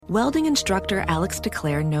Welding instructor Alex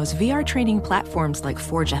DeClaire knows VR training platforms like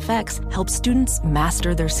Forge FX help students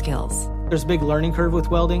master their skills. There's a big learning curve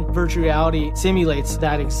with welding. Virtual reality simulates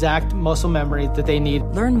that exact muscle memory that they need.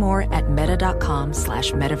 Learn more at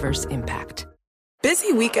meta.com/metaverseimpact.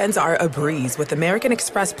 Busy weekends are a breeze with American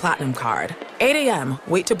Express Platinum Card. 8 a.m.,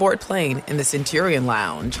 wait to board plane in the Centurion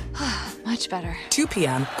Lounge. Much better. 2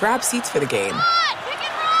 p.m., grab seats for the game.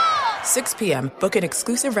 6 p.m., book an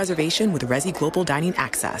exclusive reservation with Resi Global Dining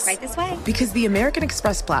Access. Right this way. Because the American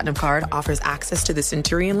Express Platinum Card offers access to the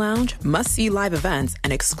Centurion Lounge, must-see live events,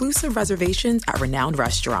 and exclusive reservations at renowned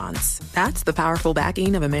restaurants. That's the powerful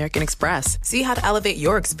backing of American Express. See how to elevate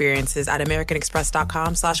your experiences at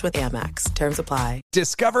americanexpress.com/withAmex. Terms apply.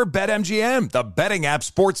 Discover BetMGM, the betting app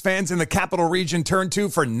sports fans in the capital region turn to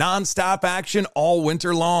for nonstop action all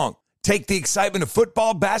winter long. Take the excitement of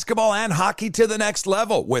football, basketball, and hockey to the next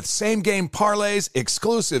level with same-game parlays,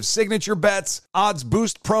 exclusive signature bets, odds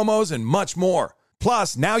boost promos, and much more.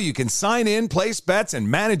 Plus, now you can sign in, place bets, and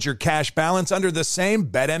manage your cash balance under the same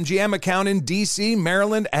BetMGM account in D.C.,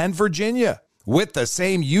 Maryland, and Virginia. With the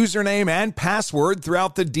same username and password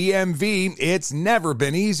throughout the DMV, it's never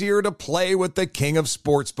been easier to play with the king of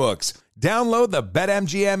sportsbooks. Download the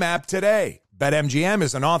BetMGM app today. BetMGM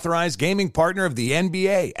is an authorized gaming partner of the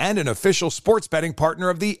NBA and an official sports betting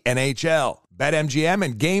partner of the NHL. BetMGM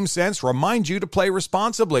and GameSense remind you to play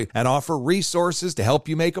responsibly and offer resources to help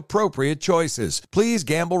you make appropriate choices. Please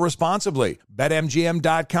gamble responsibly.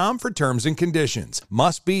 BetMGM.com for terms and conditions.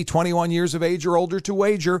 Must be 21 years of age or older to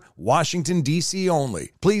wager. Washington, D.C.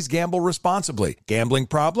 only. Please gamble responsibly. Gambling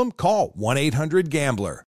problem? Call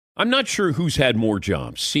 1-800-GAMBLER. I'm not sure who's had more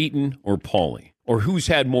jobs, Seton or Pauly. Or who's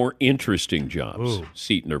had more interesting jobs,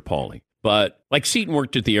 Seton or Pauly. But, like, Seton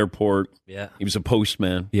worked at the airport. Yeah. He was a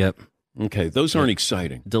postman. Yep. Okay, those aren't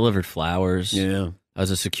exciting. Delivered flowers. Yeah. I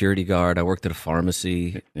was a security guard. I worked at a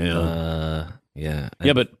pharmacy. Yeah. Yeah,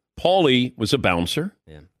 but Pauly was a bouncer.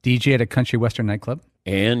 Yeah. DJ at a country western nightclub.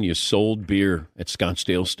 And you sold beer at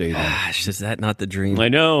Scottsdale Stadium. Gosh, is that not the dream? I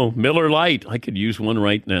know. Miller Lite. I could use one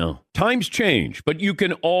right now. Times change, but you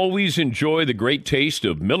can always enjoy the great taste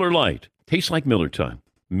of Miller Lite. Tastes like Miller time.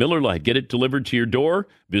 Miller Lite. Get it delivered to your door.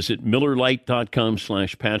 Visit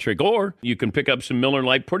MillerLite.com/Patrick. Or you can pick up some Miller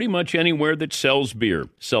Lite pretty much anywhere that sells beer.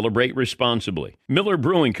 Celebrate responsibly. Miller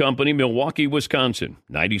Brewing Company, Milwaukee, Wisconsin.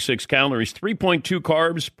 96 calories, 3.2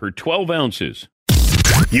 carbs per 12 ounces.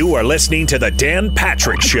 You are listening to The Dan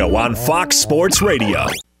Patrick Show on Fox Sports Radio.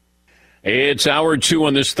 It's hour 2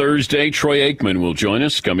 on this Thursday. Troy Aikman will join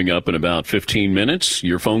us coming up in about 15 minutes.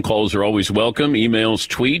 Your phone calls are always welcome. Emails,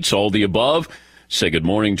 tweets, all the above. Say good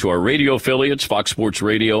morning to our radio affiliates, Fox Sports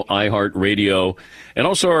Radio, iHeartRadio, and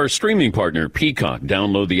also our streaming partner, Peacock.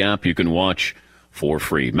 Download the app. You can watch for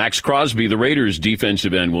free. Max Crosby, the Raiders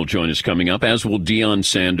defensive end, will join us coming up, as will Deion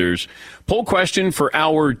Sanders. Poll question for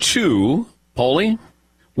hour 2. Paulie?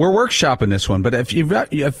 We're workshopping this one, but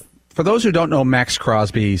for those who don't know Max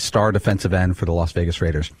Crosby, star defensive end for the Las Vegas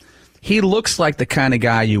Raiders, he looks like the kind of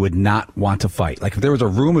guy you would not want to fight. Like if there was a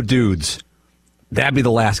room of dudes, that'd be the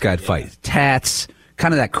last guy to fight. Tats,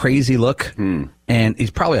 kind of that crazy look, and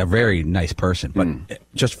he's probably a very nice person, but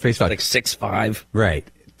just face value. Like 6'5". Right.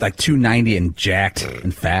 Like 290 and jacked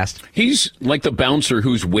and fast. He's like the bouncer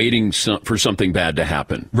who's waiting for something bad to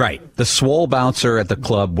happen. Right. The swole bouncer at the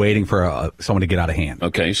club waiting for someone to get out of hand.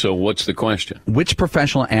 Okay, so what's the question? Which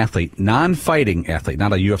professional athlete, non-fighting athlete,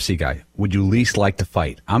 not a UFC guy, would you least like to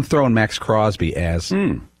fight? I'm throwing Max Crosby as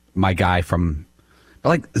my guy from,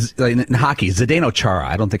 like in hockey, Zdeno Chara.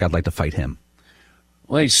 I don't think I'd like to fight him.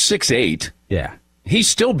 Well, he's 6'8". Yeah. He's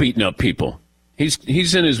still beating up people.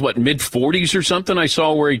 He's in his, mid-40s or something? I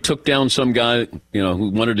saw where he took down some guy, who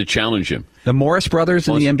wanted to challenge him. The Morris brothers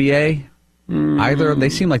in the NBA, either, they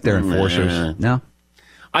seem like they're enforcers. No?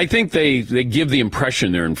 I think they give the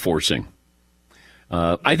impression they're enforcing.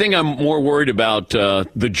 I think I'm more worried about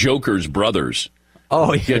the Joker's brothers.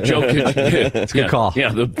 Oh, yeah. It's a good call.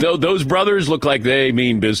 Yeah, those brothers look like they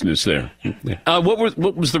mean business there.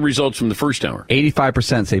 What was the results from the first hour?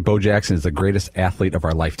 85% say Bo Jackson is the greatest athlete of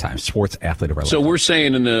our lifetime, sports athlete of our lifetime. So we're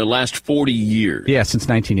saying in the last 40 years. Yeah, since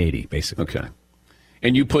 1980, basically. Okay.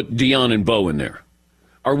 And you put Deion and Bo in there.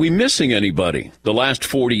 Are we missing anybody? The last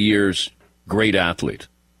 40 years, great athlete.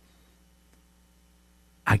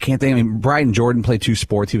 I can't think. I mean, Bryden Jordan played 2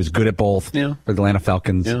 sports. He was good at both for the Atlanta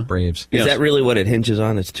Falcons, Braves. Is that really what it hinges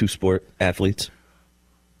on? It's 2 sport athletes?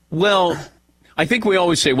 Well, I think we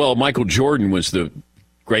always say, Michael Jordan was the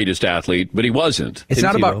greatest athlete, but he wasn't. It's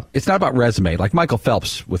not about resume. Like Michael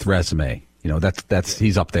Phelps with resume. That's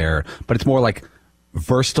he's up there. But it's more like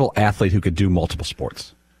versatile athlete who could do multiple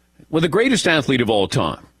sports. Well, the greatest athlete of all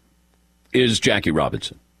time is Jackie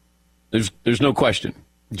Robinson. There's no question.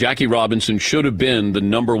 Jackie Robinson should have been the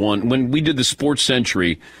number one. When we did the Sports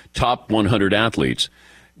Century top 100 athletes,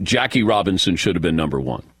 Jackie Robinson should have been number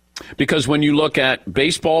one. Because when you look at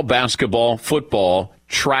baseball, basketball, football,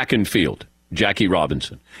 track and field, Jackie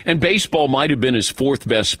Robinson. And baseball might have been his fourth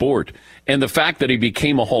best sport. And the fact that he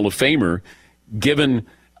became a Hall of Famer, given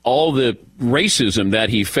all the racism that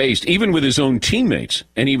he faced, even with his own teammates,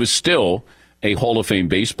 and he was still a Hall of Fame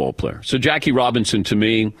baseball player. So Jackie Robinson, to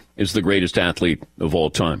me, is the greatest athlete of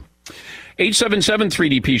all time.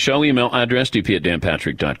 877-3DP-SHOW, email address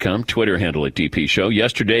dp@danpatrick.com, Twitter handle @DP-SHOW.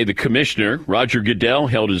 Yesterday, the commissioner, Roger Goodell,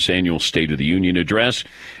 held his annual State of the Union address,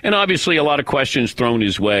 and obviously a lot of questions thrown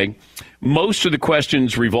his way. Most of the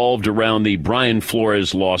questions revolved around the Brian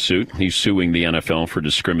Flores lawsuit. He's suing the NFL for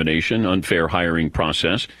discrimination, unfair hiring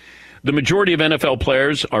process. The majority of NFL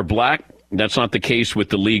players are black. That's not the case with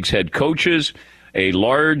the league's head coaches. A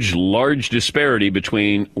large disparity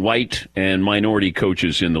between white and minority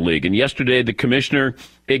coaches in the league. And yesterday, the commissioner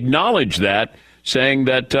acknowledged that, saying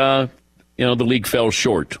that the league fell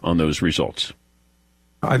short on those results.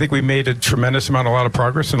 I think we made a tremendous amount, a lot of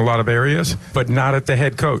progress in a lot of areas, but not at the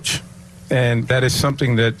head coach. And that is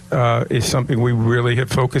something that is something we really have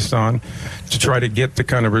focused on to try to get the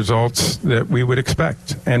kind of results that we would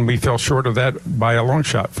expect. And we fell short of that by a long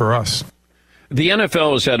shot for us. The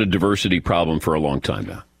NFL has had a diversity problem for a long time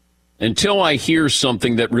now. Until I hear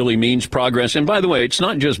something that really means progress, and by the way, it's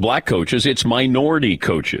not just black coaches, it's minority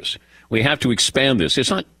coaches. We have to expand this. It's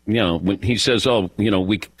not, when he says,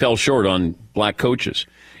 we fell short on black coaches.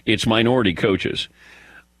 It's minority coaches.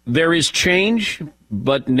 There is change,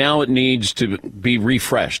 but now it needs to be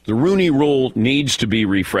refreshed. The Rooney Rule needs to be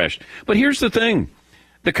refreshed. But here's the thing.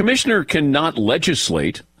 The commissioner cannot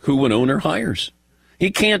legislate who an owner hires.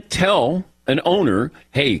 He can't tell an owner,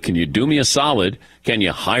 hey, can you do me a solid? Can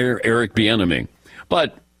you hire Eric Bieniemy?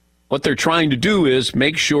 But what they're trying to do is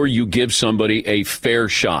make sure you give somebody a fair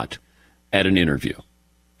shot at an interview.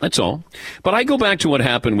 That's all. But I go back to what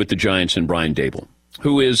happened with the Giants and Brian Daboll,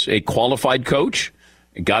 who is a qualified coach,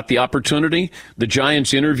 got the opportunity. The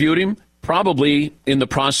Giants interviewed him, probably in the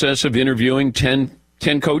process of interviewing 10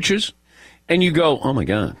 coaches. And you go, oh, my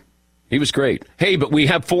God, he was great. Hey, but we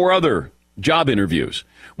have 4 other job interviews.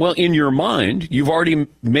 Well, in your mind, you've already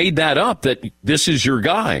made that up that this is your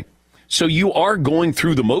guy. So you are going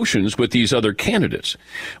through the motions with these other candidates.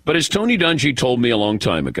 But as Tony Dungy told me a long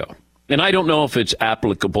time ago, and I don't know if it's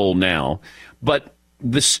applicable now, but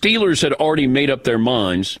the Steelers had already made up their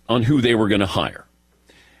minds on who they were going to hire.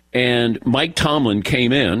 And Mike Tomlin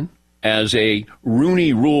came in as a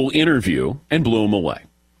Rooney Rule interview and blew him away.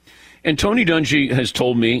 And Tony Dungy has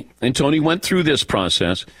told me, and Tony went through this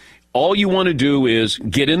process, all you want to do is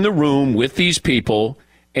get in the room with these people,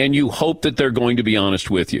 and you hope that they're going to be honest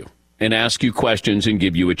with you and ask you questions and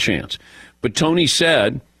give you a chance. But Tony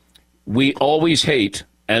said, we always hate,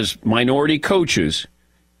 as minority coaches,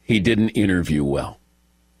 he didn't interview well.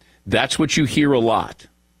 That's what you hear a lot.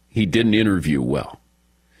 He didn't interview well.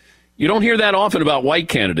 You don't hear that often about white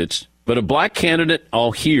candidates, but a black candidate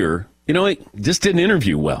I'll hear, he just didn't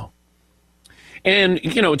interview well. And,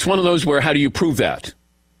 it's one of those where how do you prove that?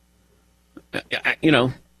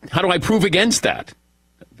 How do I prove against that?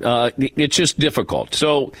 It's just difficult.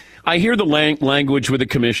 So I hear the language with the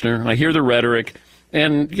commissioner. I hear the rhetoric.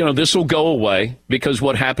 And, this will go away because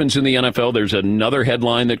what happens in the NFL, there's another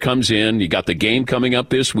headline that comes in. You got the game coming up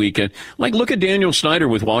this weekend. Like, look at Daniel Snyder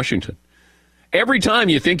with Washington. Every time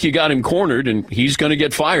you think you got him cornered and he's going to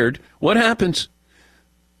get fired, what happens?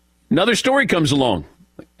 Another story comes along.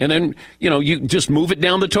 And then, you just move it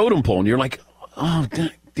down the totem pole and you're like, oh,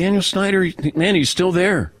 Daniel Snyder, man, he's still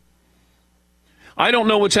there. I don't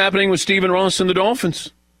know what's happening with Stephen Ross and the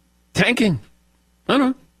Dolphins. Tanking. I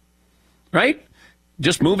don't know. Right?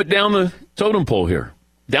 Just move it down the totem pole here,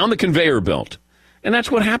 down the conveyor belt. And that's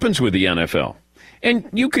what happens with the NFL. And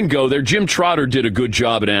you can go there. Jim Trotter did a good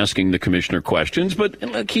job at asking the commissioner questions, but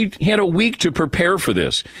look, he had a week to prepare for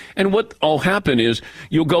this. And what will happen is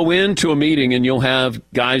you'll go into a meeting and you'll have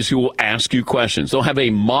guys who will ask you questions. They'll have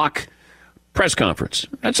a mock press conference.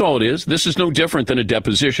 That's all it is. This is no different than a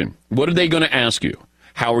deposition. What are they going to ask you?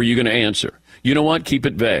 How are you going to answer? You know what? Keep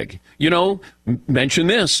it vague. Mention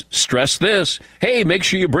this. Stress this. Hey, make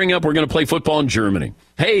sure you bring up we're going to play football in Germany.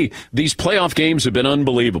 Hey, these playoff games have been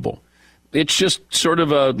unbelievable. It's just sort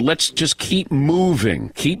of let's just keep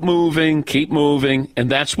moving. And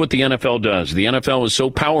that's what the NFL does. The NFL is so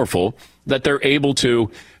powerful that they're able to,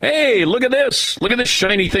 hey, look at this. Look at this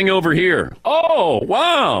shiny thing over here. Oh,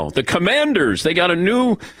 wow. The Commanders, they got a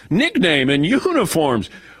new nickname and uniforms.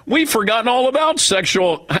 We've forgotten all about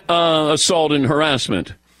sexual assault and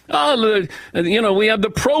harassment. We have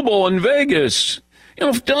the Pro Bowl in Vegas.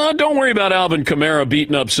 Don't worry about Alvin Kamara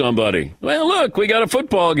beating up somebody. Well, look, we got a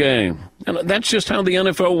football game. And that's just how the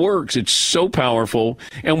NFL works. It's so powerful,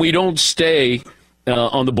 and we don't stay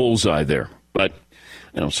on the bullseye there. But,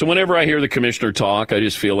 so whenever I hear the commissioner talk, I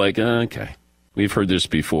just feel like, okay, we've heard this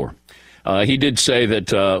before. He did say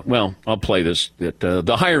that, I'll play this, that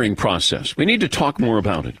the hiring process, we need to talk more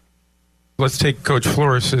about it. Let's take Coach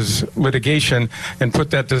Flores's litigation and put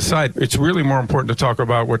that to the side. It's really more important to talk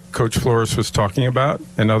about what Coach Flores was talking about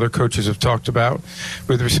and other coaches have talked about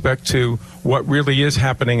with respect to what really is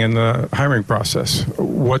happening in the hiring process.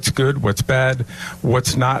 What's good, what's bad,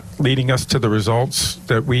 what's not leading us to the results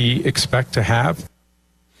that we expect to have.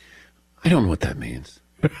 I don't know what that means.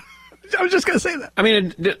 I was just going to say that. I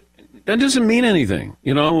mean, that doesn't mean anything.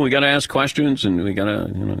 We got to ask questions and we got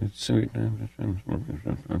to,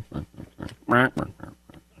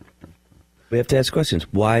 We have to ask questions.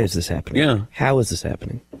 Why is this happening? Yeah. How is this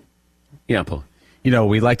happening? Yeah, Paul.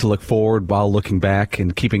 We like to look forward while looking back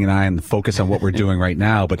and keeping an eye on the focus on what we're doing right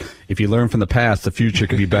now. But if you learn from the past, the future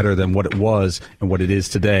can be better than what it was and what it is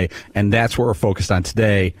today. And that's what we're focused on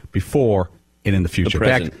today, before, and in the future.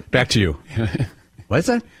 Back to you. What is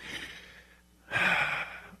that?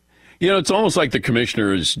 It's almost like the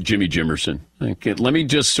commissioner is Jimmy Jimerson. Okay, let me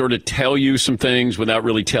just sort of tell you some things without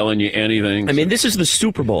really telling you anything. I mean, this is the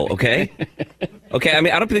Super Bowl, okay? Okay, I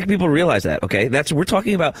mean, I don't think people realize that, okay? We're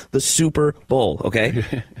talking about the Super Bowl,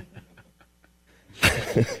 okay?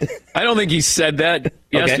 I don't think he said that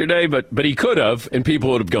yesterday, but he could have, and people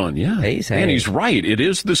would have gone, yeah, and he's right. It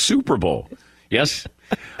is the Super Bowl. Yes.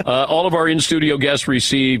 All of our in-studio guests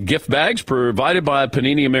receive gift bags provided by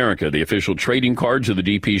Panini America, the official trading cards of the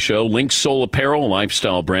DP show. Link Soul Apparel,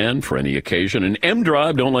 lifestyle brand for any occasion. And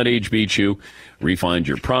M-Drive, don't let age beat you. Refine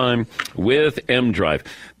your prime with M-Drive.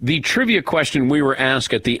 The trivia question we were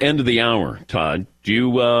asked at the end of the hour, Todd,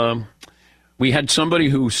 we had somebody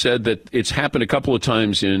who said that it's happened a couple of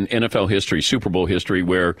times in NFL history, Super Bowl history,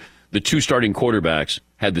 where the two starting quarterbacks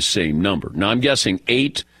had the same number. Now, I'm guessing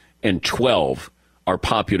 8 and 12 are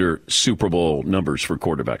popular Super Bowl numbers for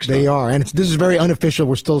quarterbacks. They are, and this is very unofficial.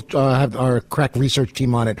 We're still have our crack research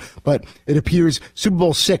team on it, but it appears Super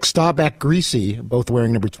Bowl 6, Staubach, Greasy, both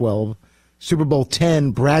wearing number 12. Super Bowl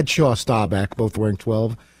 10, Bradshaw, Staubach, both wearing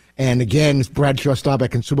 12. And again, Bradshaw,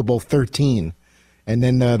 Staubach in Super Bowl 13. And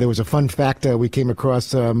then there was a fun fact we came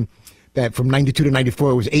across that from 92 to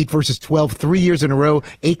 94, it was 8 versus 12, 3 years in a row.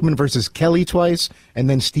 Aikman versus Kelly twice, and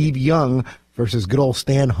then Steve Young versus good old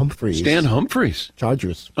Stan Humphries. Stan Humphries.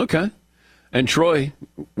 Chargers. Okay. And Troy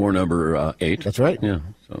wore number 8. That's right. Yeah.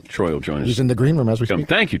 So Troy will join us. He's in the green room as we speak.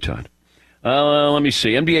 Thank you, Todd. Let me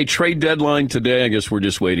see. NBA trade deadline today. I guess we're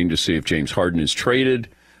just waiting to see if James Harden is traded.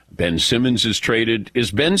 Ben Simmons is traded.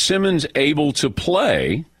 Is Ben Simmons able to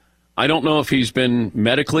play? I don't know if he's been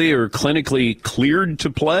medically or clinically cleared to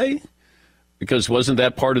play, because wasn't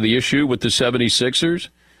that part of the issue with the 76ers?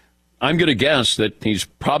 I'm going to guess that he's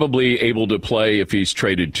probably able to play if he's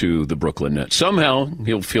traded to the Brooklyn Nets. Somehow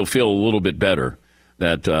he'll feel a little bit better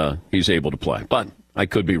that he's able to play. But I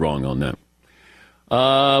could be wrong on that.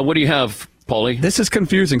 What do you have, Paulie? This is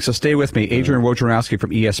confusing, so stay with me. Adrian Wojnarowski from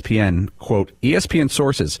ESPN, quote, ESPN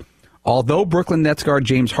sources, although Brooklyn Nets guard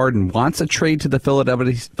James Harden wants a trade to the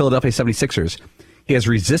Philadelphia 76ers, he has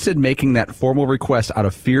resisted making that formal request out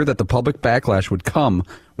of fear that the public backlash would come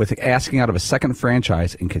with asking out of a second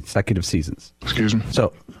franchise in consecutive seasons. Excuse me?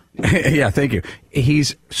 So, yeah, thank you.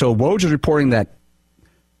 Woj is reporting that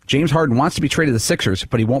James Harden wants to be traded to the Sixers,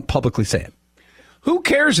 but he won't publicly say it. Who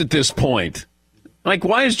cares at this point? Like,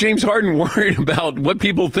 why is James Harden worried about what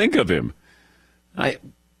people think of him?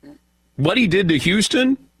 What he did to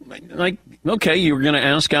Houston? Like, okay, you were going to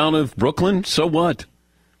ask out of Brooklyn, so what?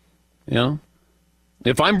 You know?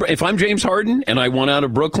 If I'm James Harden and I want out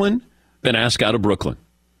of Brooklyn, then ask out of Brooklyn.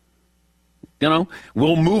 You know,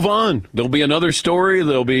 we'll move on. There'll be another story.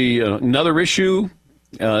 There'll be another issue.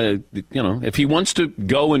 If he wants to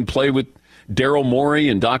go and play with Daryl Morey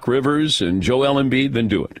and Doc Rivers and Joel Embiid, then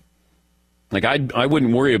do it. Like, I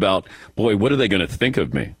wouldn't worry about, boy, what are they going to think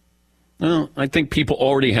of me? Well, I think people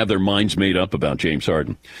already have their minds made up about James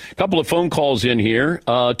Harden. A couple of phone calls in here.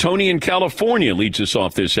 Tony in California leads us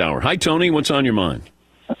off this hour. Hi, Tony. What's on your mind?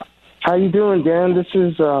 How you doing, Dan? This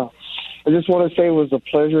is. I just want to say it was a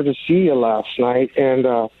pleasure to see you last night. And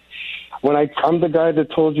I'm the guy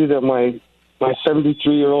that told you that my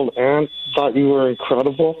 73-year-old aunt thought you were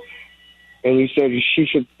incredible, and you said she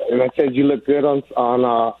should. And I said you look good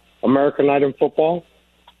on American Night in Football.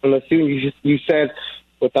 And as soon as you said,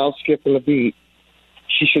 without skipping a beat,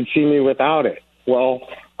 she should see me without it. Well,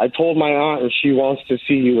 I told my aunt, and she wants to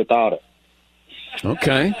see you without it.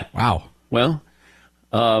 Okay. Wow. Well,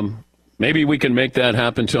 maybe we can make that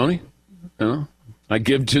happen, Tony. I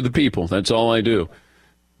give to the people. That's all I do.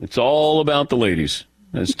 It's all about the ladies,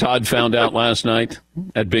 as Todd found out last night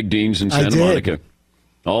at Big Dean's in Santa Monica.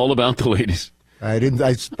 All about the ladies.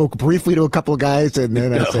 I spoke briefly to a couple of guys, and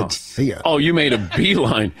then I said, see ya. Oh, you made a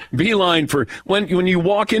beeline for when you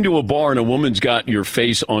walk into a bar and a woman's got your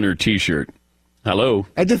face on her T-shirt. Hello.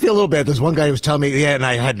 I did feel a little bad. There's one guy who was telling me, and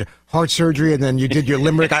I had heart surgery, and then you did your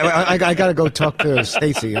limerick. I got to go talk to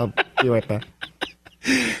Stacy. I'll be right back.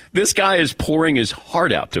 This guy is pouring his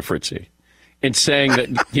heart out to Fritzy and saying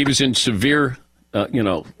that he was in severe,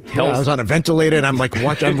 health. Yeah, I was on a ventilator, and I'm like,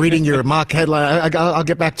 I'm reading your mock headline. I'll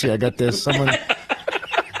get back to you. I got this. Someone.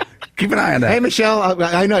 Keep an eye on that. Hey, Michelle,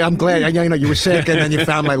 I know. I'm glad. I know you were sick, and then you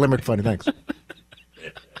found my limerick funny. Thanks.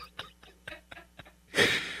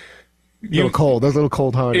 A little cold. That was a little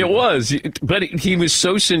cold-hearted. It was, but he was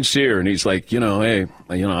so sincere, and he's like, hey,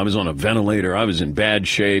 I was on a ventilator. I was in bad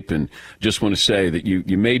shape, and just want to say that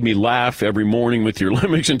you made me laugh every morning with your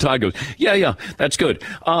limericks. And Todd goes, yeah, that's good.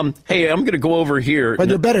 Hey, I'm going to go over here. But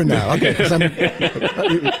you're better now. Okay,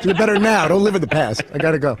 you're better now. Don't live in the past. I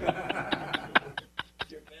got to go.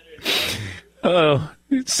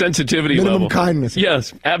 Sensitivity minimum level. Kindness.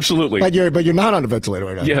 Yes, absolutely. But you're not on a ventilator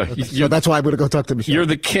right now. Yeah, so that's why I'm going to go talk to Michelle. You're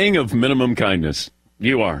the king of minimum kindness.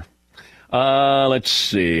 You are. Let's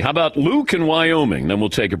see. How about Luke in Wyoming? Then we'll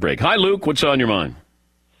take a break. Hi, Luke. What's on your mind?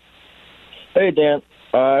 Hey, Dan.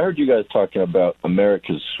 I heard you guys talking about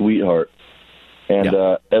America's sweetheart. And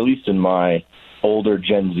at least in my older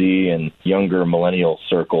Gen Z and younger millennial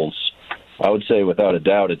circles, I would say without a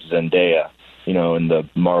doubt it's Zendaya, in the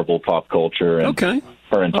Marvel pop culture. And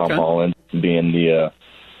her and Tom Holland being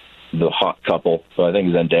the hot couple. So I think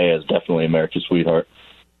Zendaya is definitely America's sweetheart.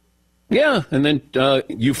 Yeah, and then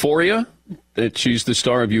Euphoria, that she's the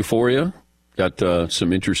star of Euphoria. Got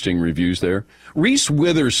some interesting reviews there. Reese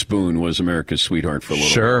Witherspoon was America's sweetheart for a little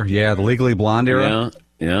while. Sure, yeah, the Legally Blonde era.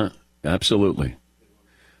 Yeah, absolutely.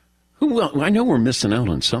 I know we're missing out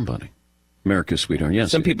on somebody. America's sweetheart, yes.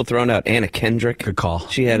 Some people throwing out Anna Kendrick. Good call.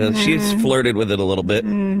 She's flirted with it a little bit.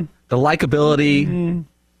 The likability.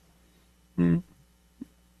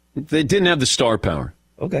 They didn't have the star power.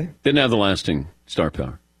 Okay. Didn't have the lasting star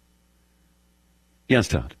power. Yes,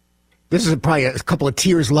 Todd. This is probably a couple of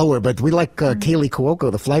tiers lower, but we like Kaylee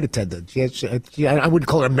Cuoco, the flight attendant. I wouldn't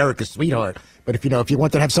call her America's sweetheart, but if you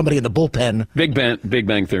want to have somebody in the bullpen, Big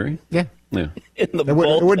Bang Theory. Yeah. Yeah. In the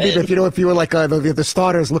it would be if you were like the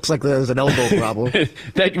starters. Looks like there's an elbow problem.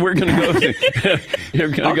 That we're gonna go. You're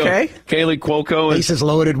gonna go. Kaylee Cuoco. Bases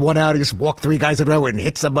loaded, one out. You just walk three guys in a row and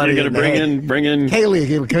hit somebody. You're gonna bring in Kaylee.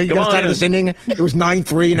 You got started this inning. It was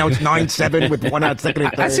 9-3. Now it's 9-7 with one out, second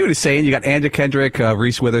and third. I see what he's saying. You got Andrew Kendrick,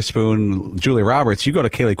 Reese Witherspoon, Julia Roberts. You go to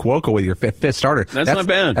Kaylee Cuoco with your fifth starter. That's not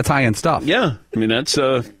bad. That's high end stuff. Yeah, I mean that's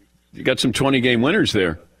you got some 20-game winners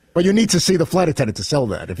there. Well, you need to see the flight attendant to sell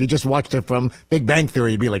that. If you just watched it from Big Bang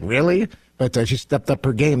Theory, you'd be like, really? But she stepped up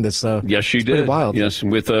her game. Yes, she did. Pretty wild. Yes,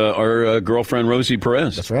 with our girlfriend Rosie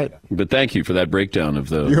Perez. That's right. But thank you for that breakdown of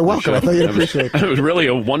the. You're welcome. Show. I thought you'd appreciate it. It was really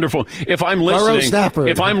a wonderful. If I'm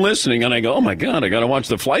listening, and I go, oh my God, I got to watch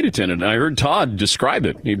The Flight Attendant. And I heard Todd describe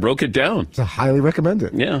it. He broke it down. I highly recommend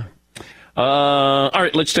it. Yeah. All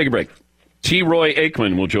right, let's take a break. T. Roy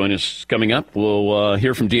Aikman will join us coming up. We'll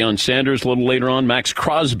hear from Deion Sanders a little later on. Max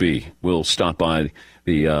Crosby will stop by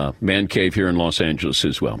the man cave here in Los Angeles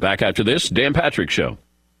as well. Back after this, Dan Patrick Show.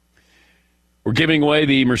 We're giving away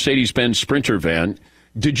the Mercedes-Benz Sprinter van.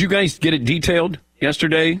 Did you guys get it detailed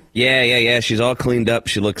yesterday? Yeah. She's all cleaned up.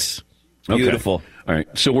 She looks beautiful. Okay. All right.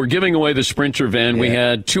 So we're giving away the Sprinter van. Yeah. We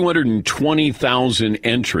had 220,000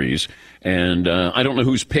 entries, and I don't know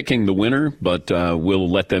who's picking the winner, but we'll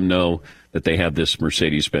let them know that they have this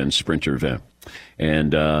Mercedes-Benz Sprinter van.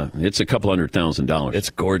 And it's a couple $100,000. It's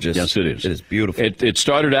gorgeous. Yes, it is. It is beautiful. It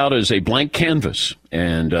started out as a blank canvas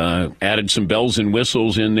and added some bells and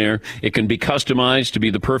whistles in there. It can be customized to be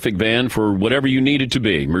the perfect van for whatever you need it to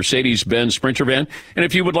be. Mercedes-Benz Sprinter van. And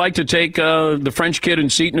if you would like to take the French kid and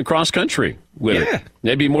Seton across country with it,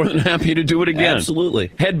 they'd be more than happy to do it again.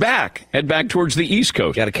 Absolutely. Head back towards the East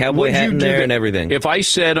Coast. Got a cowboy hat in there and everything. If I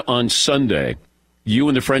said on Sunday, you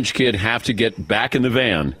and the French kid have to get back in the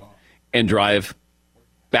van and drive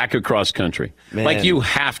back across country. Man. Like you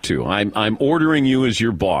have to. I'm ordering you as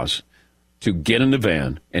your boss to get in the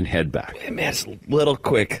van and head back. Man, it's a little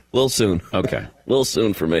quick. A little soon. Okay. A little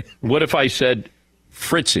soon for me. What if I said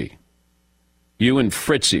Fritzy? You and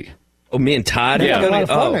Fritzy. Oh, me and Todd? Yeah. A lot of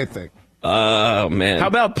fun, I think. Oh, man. How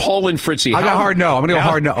about Paul and Fritzy? I got hard no. I'm going to go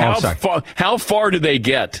hard no. Oh, sorry. How far do they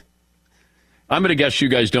get? I'm going to guess you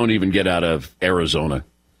guys don't even get out of Arizona.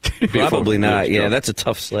 Probably not. Yeah, that's a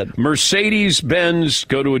tough sled. Mercedes-Benz,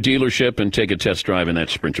 go to a dealership and take a test drive in that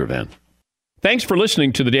Sprinter van. Thanks for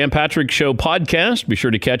listening to the Dan Patrick Show podcast. Be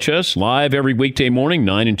sure to catch us live every weekday morning,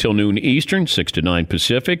 9 until noon Eastern, 6 to 9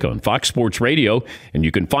 Pacific on Fox Sports Radio. And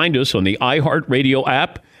you can find us on the iHeartRadio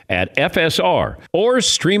app at FSR or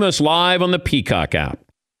stream us live on the Peacock app.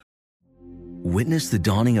 Witness the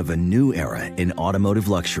dawning of a new era in automotive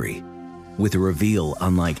luxury with a reveal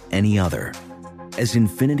unlike any other as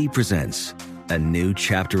Infiniti presents a new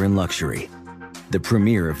chapter in luxury. The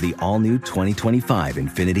premiere of the all-new 2025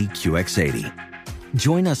 Infiniti QX80.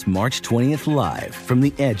 Join us March 20th live from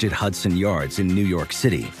the Edge at Hudson Yards in New York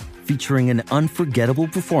City, featuring an unforgettable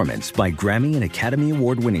performance by Grammy and Academy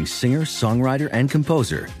Award-winning singer, songwriter, and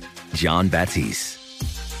composer, Jon Batiste.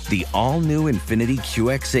 The all-new Infiniti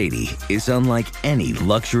QX80 is unlike any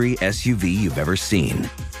luxury SUV you've ever seen.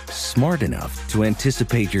 Smart enough to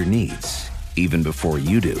anticipate your needs, even before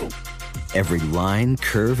you do. Every line,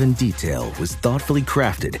 curve, and detail was thoughtfully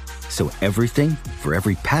crafted so everything for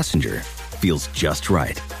every passenger feels just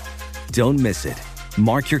right. Don't miss it.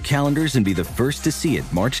 Mark your calendars and be the first to see it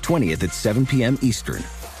March 20th at 7 p.m. Eastern,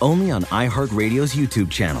 only on iHeartRadio's YouTube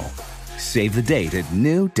channel. Save the date at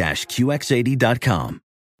new-QX80.com.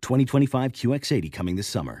 2025 QX80 coming this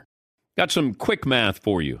summer. Got some quick math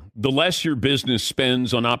for you. The less your business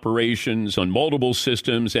spends on operations, on multiple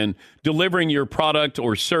systems, and delivering your product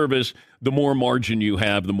or service, the more margin you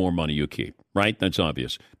have, the more money you keep, right? That's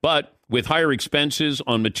obvious. But with higher expenses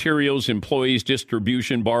on materials, employees,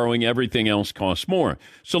 distribution, borrowing, everything else costs more.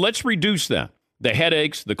 So let's reduce that. The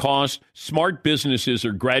headaches, the cost, smart businesses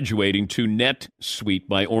are graduating to NetSuite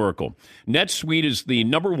by Oracle. NetSuite is the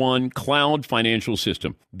 #1 cloud financial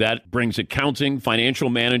system that brings accounting, financial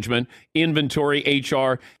management, inventory,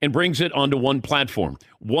 HR, and brings it onto one platform.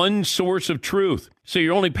 One source of truth. So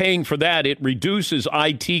you're only paying for that. It reduces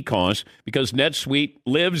IT costs because NetSuite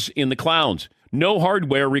lives in the clouds. No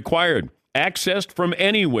hardware required. Accessed from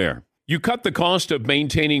anywhere. You cut the cost of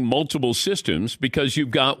maintaining multiple systems because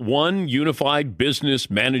you've got one unified business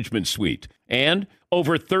management suite. And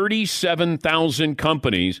over 37,000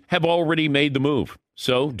 companies have already made the move.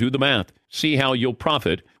 So do the math. See how you'll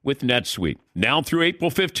profit with NetSuite. Now through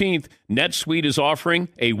April 15th, NetSuite is offering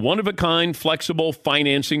a one-of-a-kind flexible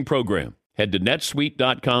financing program. Head to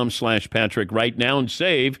netsuite.com/Patrick right now and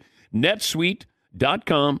save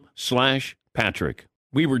netsuite.com/Patrick.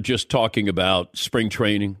 We were just talking about spring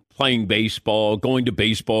training, playing baseball, going to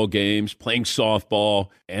baseball games, playing softball,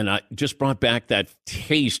 and I just brought back that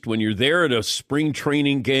taste when you're there at a spring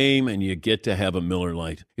training game and you get to have a Miller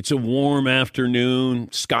Lite. It's a warm afternoon,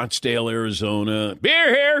 Scottsdale, Arizona.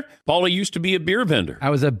 Beer here! Paulie used to be a beer vendor. I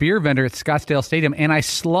was a beer vendor at Scottsdale Stadium, and I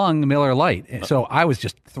slung Miller Lite, so I was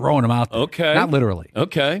just throwing them out there. Okay. Not literally.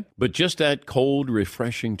 Okay, but just that cold,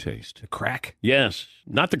 refreshing taste. The crack? Yes,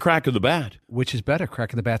 not the crack of the bat. Which is better,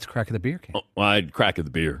 crack of the bat's crack of the beer can? Oh, I'd crack of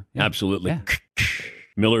the beer. Yeah. Absolutely. Yeah.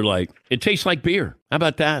 Miller Lite. It tastes like beer. How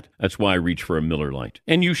about that? That's why I reach for a Miller Lite.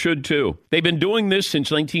 And you should too. They've been doing this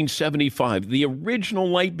since 1975. The original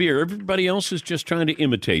light beer. Everybody else is just trying to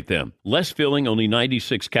imitate them. Less filling, only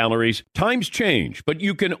 96 calories. Times change, but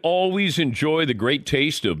you can always enjoy the great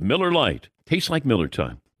taste of Miller Lite. Tastes like Miller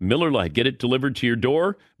time. Miller Lite. Get it delivered to your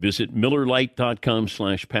door. Visit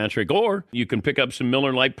MillerLite.com/Patrick. Or you can pick up some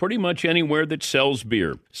Miller Lite pretty much anywhere that sells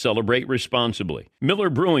beer. Celebrate responsibly. Miller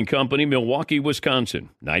Brewing Company, Milwaukee, Wisconsin.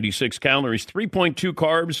 96 calories, 3.2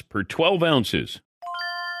 carbs per 12 ounces.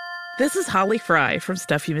 This is Holly Fry from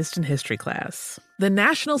Stuff You Missed in History class. The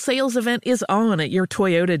national sales event is on at your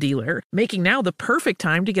Toyota dealer, making now the perfect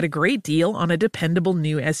time to get a great deal on a dependable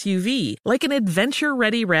new SUV, like an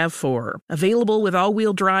adventure-ready RAV4. Available with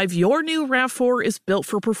all-wheel drive, your new RAV4 is built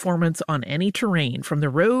for performance on any terrain, from the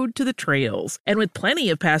road to the trails. And with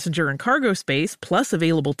plenty of passenger and cargo space, plus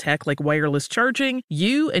available tech like wireless charging,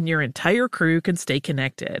 you and your entire crew can stay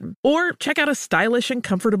connected. Or check out a stylish and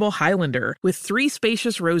comfortable Highlander with 3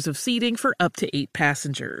 spacious rows of seating for up to 8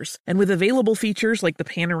 passengers. And with available features like the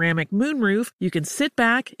panoramic moonroof, you can sit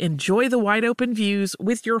back, enjoy the wide open views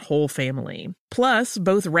with your whole family. Plus,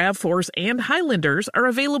 both RAV4s and Highlanders are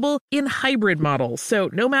available in hybrid models, so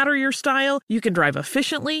no matter your style, you can drive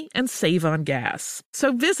efficiently and save on gas.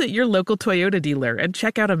 So visit your local Toyota dealer and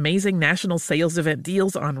check out amazing national sales event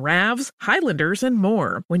deals on RAVs, Highlanders, and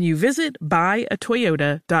more when you visit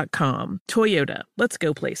buyatoyota.com. Toyota, let's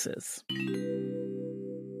go places.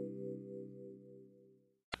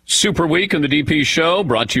 Super Week in the DP Show,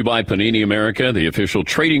 brought to you by Panini America, the official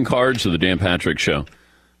trading cards of the Dan Patrick Show.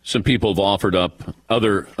 Some people have offered up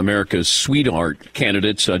other America's sweetheart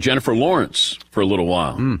candidates. Jennifer Lawrence for a little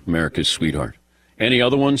while, America's sweetheart. Any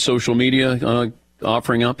other ones, social media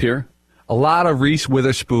offering up here? A lot of Reese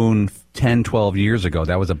Witherspoon 10, 12 years ago.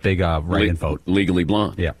 That was a big write-in vote. Legally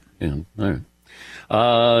Blonde. Yeah. All right.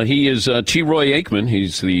 He is T. Roy Aikman.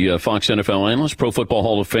 He's the Fox NFL analyst, Pro Football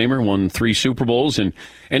Hall of Famer, won 3 Super Bowls. And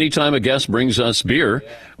anytime a guest brings us beer,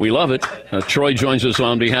 we love it. Troy joins us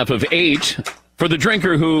on behalf of 8. For the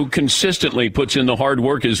drinker who consistently puts in the hard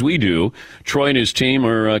work as we do, Troy and his team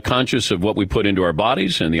are conscious of what we put into our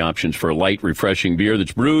bodies and the options for a light, refreshing beer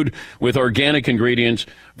that's brewed with organic ingredients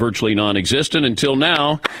virtually non-existent until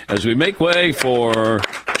now, as we make way for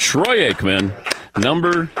Troy Aikman,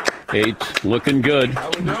 number 8, looking good.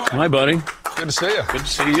 Hi, buddy. Good to see you. Good to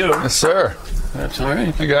see you. Yes, sir. That's all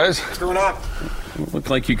right. Hey, guys. What's going on? Look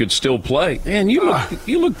like you could still play. Man, you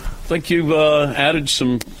look like you've added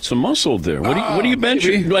some muscle there. What do you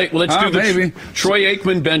benching? Like, let's do the Troy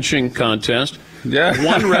Aikman benching contest. Yeah.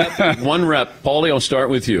 One rep. Paulie, I'll start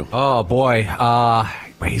with you. Oh, boy.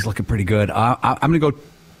 He's looking pretty good. I'm going to go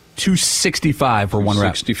 265 for 1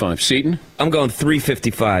 rep. 65. Seton? I'm going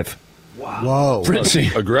 355. Whoa.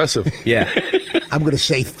 Fritzy. Aggressive. Yeah. I'm going to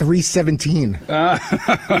say 317. I'm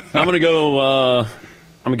going to go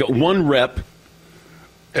 1 rep.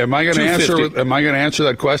 Am I going to answer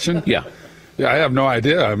that question? Yeah. Yeah, I have no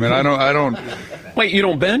idea. I mean, I don't. Wait, you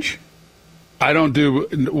don't bench? I don't do.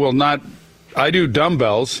 Well, not. I do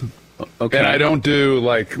dumbbells. Okay. And I don't do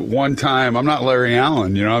like one time. I'm not Larry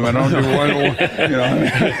Allen, you know. I mean, I don't do one.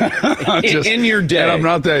 You know. In your day, and I'm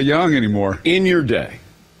not that young anymore. In your day,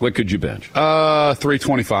 what could you bench?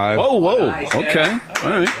 325. Oh, whoa. Nice. Okay. All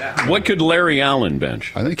right. What could Larry Allen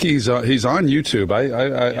bench? I think he's on YouTube.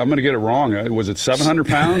 I'm going to get it wrong. Was it 700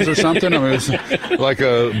 pounds or something? I mean, it was like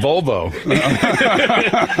a Volvo.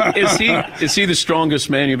 Is he the strongest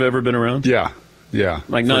man you've ever been around? Yeah.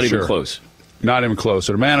 Like not even close. Not even close.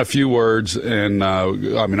 A man of few words, and I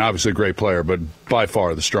mean, obviously a great player, but by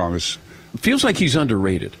far the strongest. It feels like he's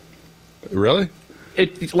underrated. Really?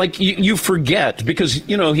 Like you forget because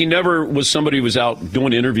he never was somebody who was out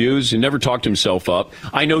doing interviews. He never talked himself up.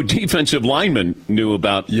 I know defensive linemen knew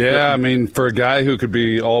about. Yeah, I mean, for a guy who could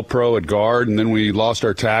be all pro at guard, and then we lost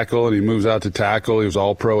our tackle, and he moves out to tackle. He was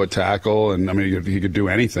all pro at tackle, and I mean, he could do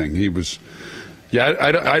anything. He was. Yeah,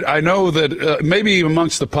 I know that maybe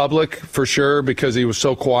amongst the public for sure because he was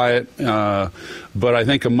so quiet. But I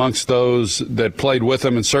think amongst those that played with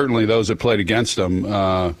him, and certainly those that played against him,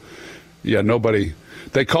 nobody.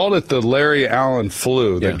 They called it the Larry Allen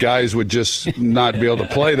flu. That guys would just not be able to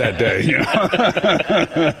play that day.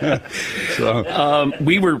 So.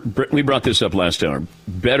 We brought this up last hour.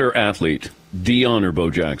 Better athlete, Deion or Bo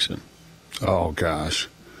Jackson? Oh gosh.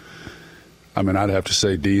 I mean, I'd have to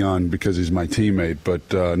say Deion because he's my teammate,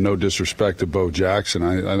 but no disrespect to Bo Jackson.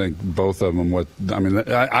 I think both of them.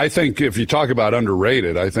 I think if you talk about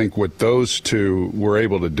underrated, I think what those two were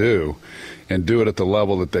able to do and do it at the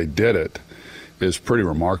level that they did it is pretty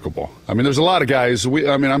remarkable. I mean, there's a lot of guys.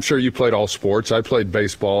 I'm sure you played all sports. I played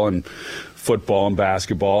baseball and football and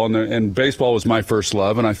basketball, and baseball was my first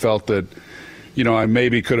love, and I felt that, I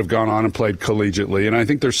maybe could have gone on and played collegiately. And I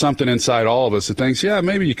think there's something inside all of us that thinks,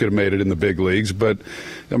 maybe you could have made it in the big leagues. But,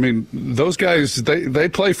 I mean, those guys, they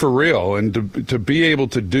play for real. And to be able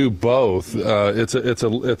to do both, it's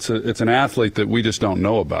an athlete that we just don't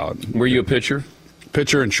know about. Were you a pitcher?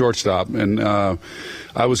 Pitcher and shortstop. And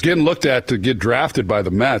I was getting looked at to get drafted by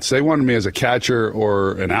the Mets. They wanted me as a catcher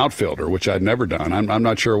or an outfielder, which I'd never done. I'm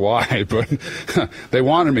not sure why, but they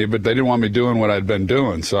wanted me, but they didn't want me doing what I'd been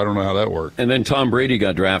doing, so I don't know how that worked. And then Tom Brady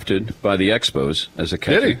got drafted by the Expos as a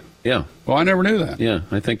catcher. Did he? Yeah. Well, I never knew that. Yeah,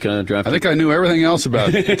 I think drafted. I think I knew everything else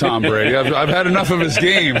about Tom Brady. I've had enough of his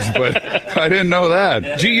games, but I didn't know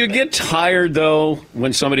that. Do you get tired, though,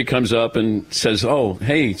 when somebody comes up and says, oh,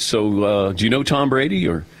 hey, so do you know Tom Brady?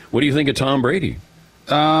 Or what do you think of Tom Brady?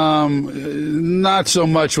 Not so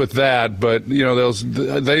much with that, but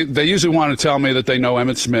they usually want to tell me that they know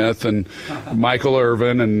Emmitt Smith and Michael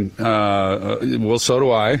Irvin, and well, so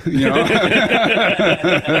do I. Do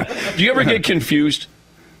you ever get confused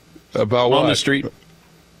about what? On the street?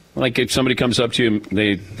 Like if somebody comes up to you,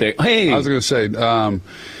 they hey. I was going to say,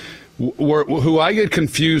 who I get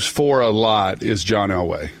confused for a lot is John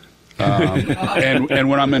Elway. And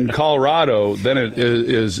when I'm in Colorado, then it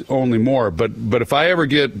is only more. But if I ever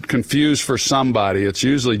get confused for somebody, it's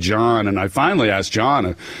usually John. And I finally asked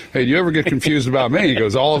John, hey, do you ever get confused about me? He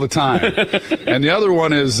goes, all the time. And the other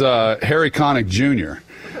one is Harry Connick Jr.,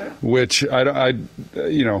 which I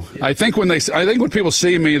think when people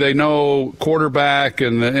see me, they know quarterback,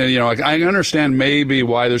 and I understand maybe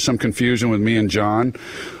why there's some confusion with me and John.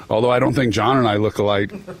 Although I don't think John and I look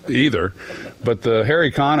alike either. But the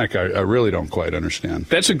Harry Connick, I really don't quite understand.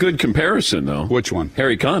 That's a good comparison, though. Which one?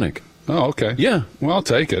 Harry Connick. Oh, okay. Yeah. Well, I'll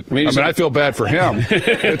take it. I mean, I feel bad for him.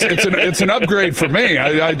 It's an upgrade for me.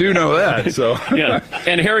 I do know that. So yeah.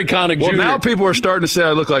 And Harry Connick Jr. Well, now people are starting to say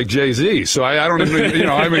I look like Jay-Z. So I don't even,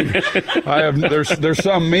 I mean, there's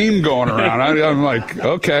some meme going around. I'm like,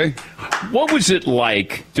 okay. What was it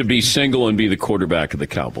like to be single and be the quarterback of the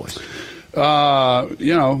Cowboys? It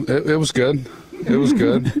was good. It was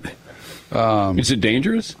good. Is it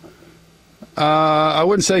dangerous? I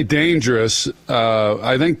wouldn't say dangerous.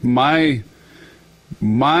 I think my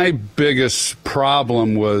biggest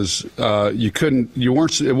problem was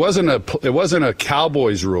it wasn't a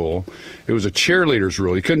Cowboys rule. It was a cheerleaders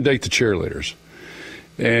rule. You couldn't date the cheerleaders.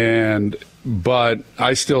 But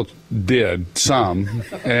I still did some,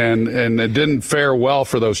 and it didn't fare well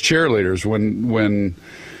for those cheerleaders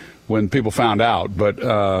when people found out. But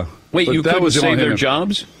wait, you couldn't save their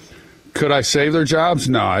jobs? Could I save their jobs?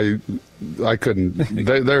 No, I couldn't.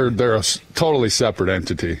 They're a totally separate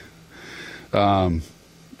entity. But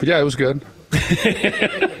yeah, it was good.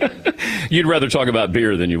 You'd rather talk about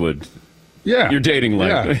beer than you would. Yeah, your dating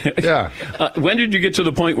life. Yeah. When did you get to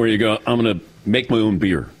the point where you go, I'm going to make my own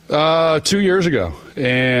beer? 2 years ago,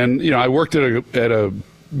 and I worked at a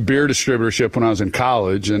beer distributorship when I was in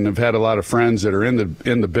college, and I've had a lot of friends that are in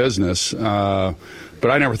the business. But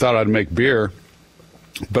I never thought I'd make beer.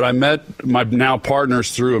 But I met my now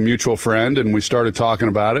partners through a mutual friend, and we started talking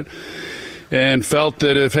about it and felt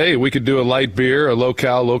that if we could do a light beer, a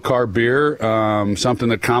low-cal, low-carb beer, something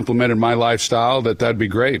that complemented my lifestyle, that'd be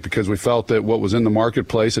great, because we felt that what was in the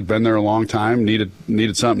marketplace had been there a long time,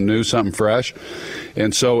 needed something new, something fresh.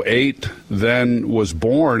 And so 8 then was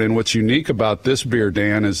born, and what's unique about this beer,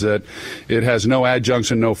 Dan, is that it has no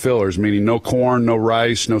adjuncts and no fillers, meaning no corn, no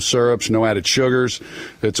rice, no syrups, no added sugars.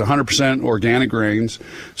 It's 100% organic grains.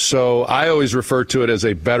 So I always refer to it as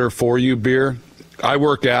a better-for-you beer. I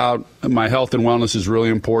work out. My health and wellness is really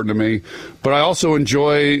important to me. But I also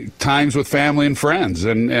enjoy times with family and friends,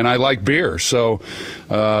 and I like beer. So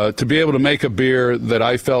to be able to make a beer that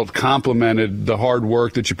I felt complemented the hard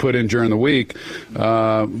work that you put in during the week,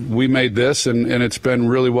 we made this, and it's been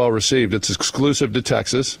really well received. It's exclusive to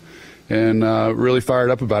Texas, and really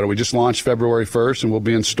fired up about it. We just launched February 1st, and we'll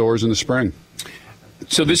be in stores in the spring.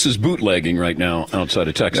 So this is bootlegging right now outside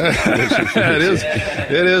of Texas.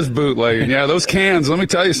 It is bootlegging. Yeah, those cans, let me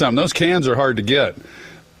tell you something. Those cans are hard to get.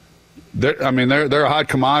 They're a hot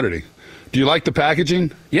commodity. Do you like the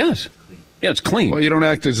packaging? Yes. Yeah, it's clean. Well, you don't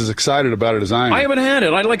act as excited about it as I am. I haven't had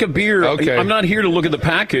it. I like a beer. Okay. I'm not here to look at the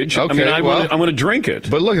package. Okay, I want to drink it.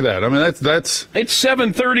 But look at that. I mean, that's. It's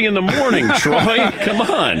 7:30 in the morning, Troy. Come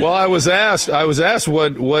on. Well, I was asked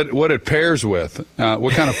what it pairs with,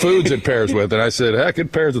 what kind of foods it pairs with, and I said, heck,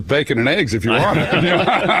 it pairs with bacon and eggs if you want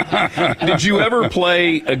it. Did you ever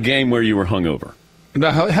play a game where you were hungover? No,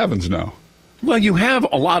 heavens no. Well, you have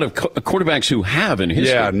a lot of quarterbacks who have in history.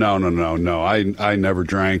 Yeah, no. I never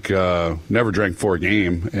drank for a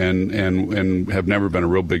game, and have never been a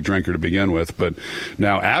real big drinker to begin with. But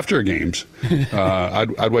now after games,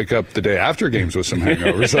 I'd wake up the day after games with some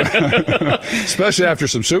hangovers, especially after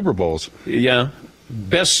some Super Bowls. Yeah.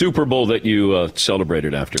 Best Super Bowl that you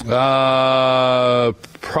celebrated after?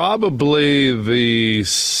 Probably the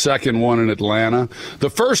second one in Atlanta.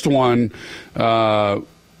 The first one.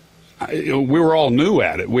 We were all new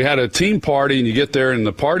at it. We had a team party, and you get there, and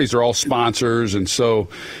the parties are all sponsors. And so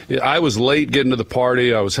I was late getting to the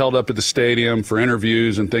party. I was held up at the stadium for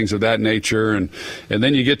interviews and things of that nature. And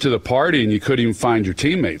then you get to the party, and you couldn't even find your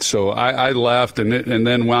teammates. So I left and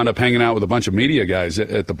then wound up hanging out with a bunch of media guys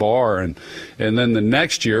at the bar. And then the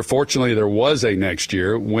next year, fortunately there was a next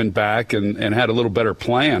year, went back and had a little better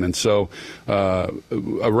plan. And so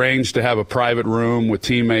arranged to have a private room with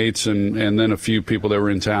teammates and then a few people that were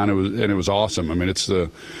in town. It was awesome. I mean,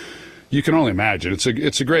 you can only imagine. It's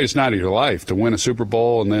the greatest night of your life to win a Super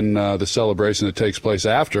Bowl, and then the celebration that takes place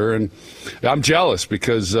after. And I'm jealous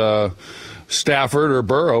because Stafford or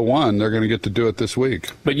Burrow won. They're going to get to do it this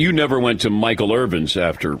week. But you never went to Michael Irvin's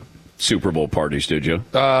after Super Bowl parties, did you?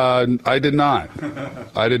 I did not.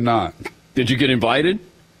 Did you get invited?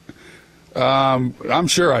 I'm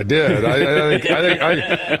sure I did.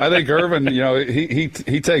 I think Irvin,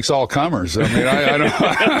 he takes all comers. I mean,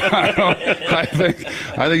 I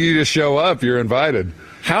think you just show up, you're invited.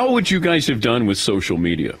 How would you guys have done with social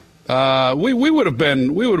media? We would have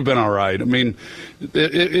been all right. I mean,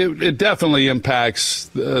 it definitely impacts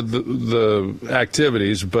the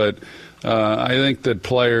activities, but I think that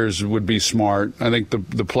players would be smart. I think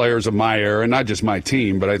the players of my era, not just my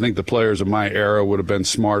team, but I think the players of my era would have been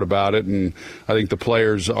smart about it, and I think the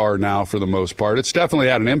players are now for the most part. It's definitely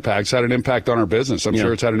had an impact. It's had an impact on our business. I'm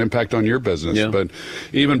sure it's had an impact on your business. But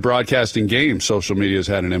even broadcasting games, social media has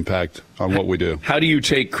had an impact on what we do. How do you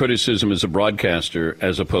take criticism as a broadcaster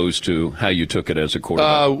as opposed to how you took it as a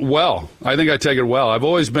quarterback? Well, I think I take it well. I've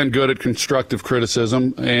always been good at constructive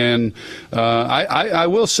criticism, and I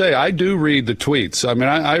will say I do read the tweets. I mean,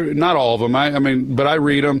 I not all of them. But I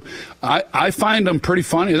read them. I find them pretty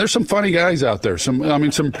funny. There's some funny guys out there. Some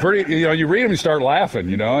pretty. You read them, you start laughing.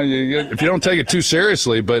 If you don't take it too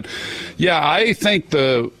seriously. But yeah, I think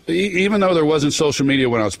even though there wasn't social media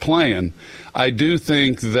when I was playing, I do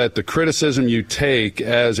think that the criticism you take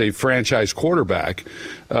as a franchise quarterback,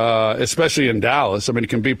 especially in Dallas, it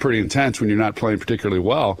can be pretty intense when you're not playing particularly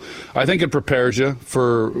well. I think it prepares you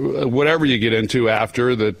for whatever you get into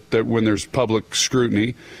after that when there's public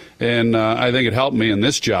scrutiny. And I think it helped me in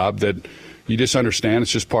this job that you just understand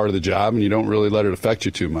it's just part of the job and you don't really let it affect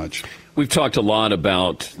you too much. We've talked a lot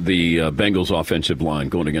about the Bengals offensive line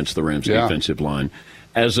going against the Rams defensive line.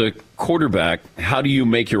 As a quarterback, how do you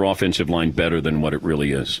make your offensive line better than what it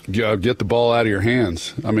really is? Get the ball out of your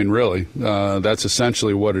hands. Really. That's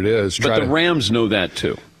essentially what it is. But the Rams know that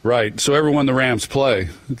too. Right. So everyone the Rams play,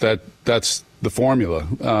 that's the formula.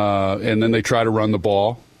 And then they try to run the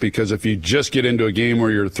ball. Because if you just get into a game where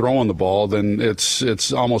you're throwing the ball, then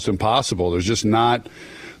it's almost impossible. There's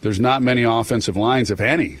not many offensive lines, if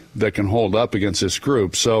any, that can hold up against this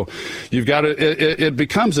group. So you've got to. It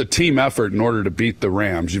becomes a team effort in order to beat the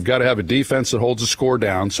Rams. You've got to have a defense that holds the score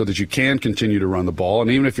down so that you can continue to run the ball. And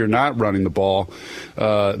even if you're not running the ball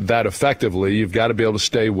that effectively, you've got to be able to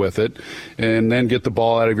stay with it and then get the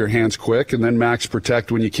ball out of your hands quick and then max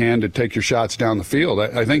protect when you can to take your shots down the field.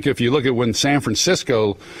 I think if you look at when San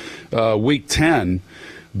Francisco, Week 10,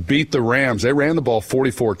 beat the Rams, they ran the ball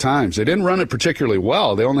 44 times. They didn't run it particularly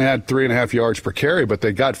well. They only had 3.5 yards per carry, but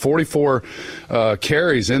they got 44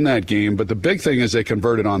 carries in that game. But the big thing is they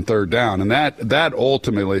converted on third down. And that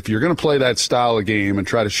ultimately, if you're going to play that style of game and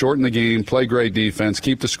try to shorten the game, play great defense,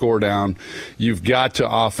 keep the score down, you've got to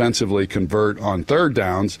offensively convert on third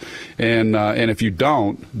downs. And if you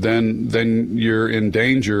don't, then you're in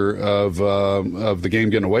danger of the game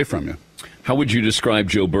getting away from you. How would you describe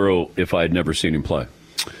Joe Burrow if I had never seen him play?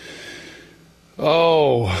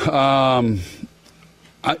 I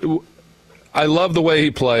love the way he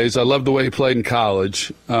plays. I love the way he played in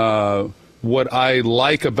college. What I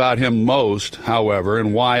like about him most, however,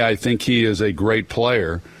 and why I think he is a great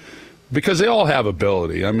player, because they all have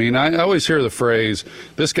ability. I always hear the phrase,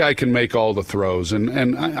 this guy can make all the throws, and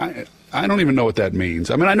I don't even know what that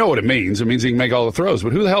means. I know what it means. It means he can make all the throws,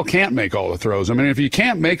 but who the hell can't make all the throws? If you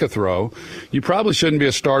can't make a throw, you probably shouldn't be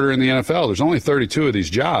a starter in the NFL. There's only 32 of these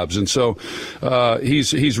jobs, and so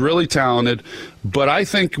he's really talented. But I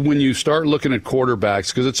think when you start looking at quarterbacks,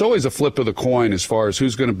 because it's always a flip of the coin as far as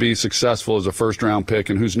who's going to be successful as a first-round pick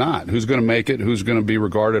and who's not, who's going to make it, who's going to be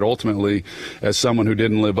regarded ultimately as someone who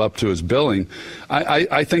didn't live up to his billing.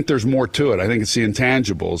 I think there's more to it. I think it's the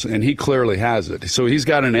intangibles, and he clearly has it. So he's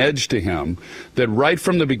got an edge to him that right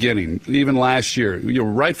from the beginning, even last year,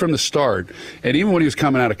 right from the start, and even when he was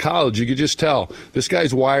coming out of college, you could just tell this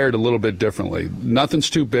guy's wired a little bit differently. Nothing's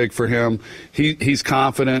too big for him. He's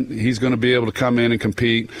confident. He's going to be able to come in and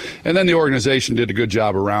compete. And then the organization did a good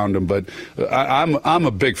job around him. But I'm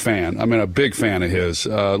a big fan. A big fan of his.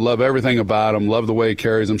 Love everything about him. Love the way he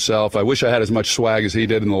carries himself. I wish I had as much swag as he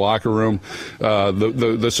did in the locker room.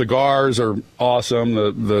 The cigars are awesome.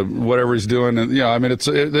 The whatever he's doing. And,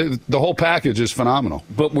 the whole package is phenomenal.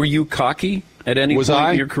 But were you cocky at any point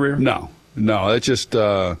in your career? No. It's just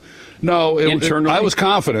I was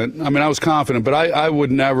confident. I was confident, but I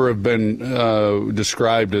would never have been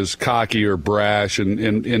described as cocky or brash.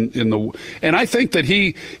 And I think that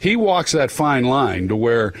he walks that fine line to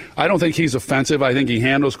where I don't think he's offensive. I think he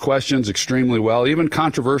handles questions extremely well, even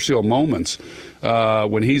controversial moments.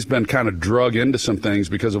 When he's been kind of drug into some things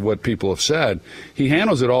because of what people have said, he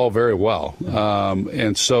handles it all very well.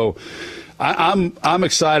 And so I'm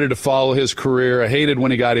excited to follow his career. I hated when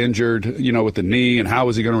he got injured, with the knee and how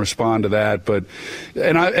was he going to respond to that. But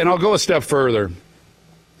I'll go a step further.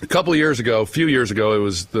 a few years ago, it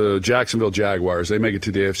was the Jacksonville Jaguars. They make it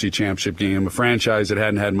to the AFC Championship game, a franchise that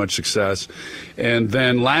hadn't had much success. And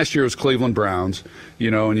then last year was Cleveland Browns,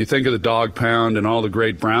 and you think of the dog pound and all the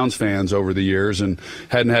great Browns fans over the years and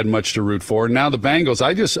hadn't had much to root for. And now the Bengals,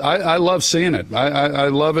 I love seeing it. I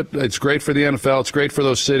love it. It's great for the NFL. It's great for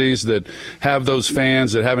those cities that have those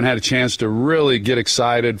fans that haven't had a chance to really get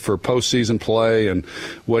excited for postseason play. And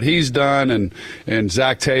what he's done and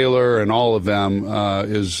Zach Taylor and all of them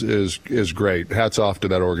is great. Hats off to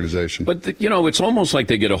that organization. But, it's almost like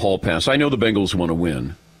they get a hall pass. I know the Bengals want to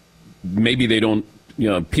win. Maybe they don't,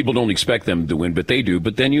 people don't expect them to win, but they do.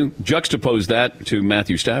 But then you juxtapose that to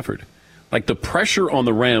Matthew Stafford. Like the pressure on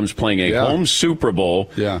the Rams playing a home Super Bowl.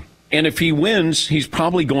 Yeah. And if he wins, he's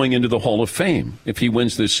probably going into the Hall of Fame if he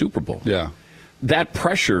wins this Super Bowl. Yeah. That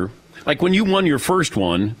pressure, like when you won your first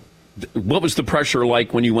one, what was the pressure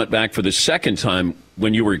like when you went back for the second time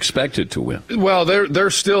when you were expected to win? Well,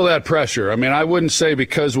 there's still that pressure. I mean, I wouldn't say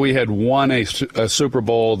because we had won a Super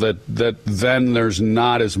Bowl that then there's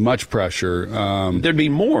not as much pressure. There'd be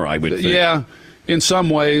more, I would think. Yeah. In some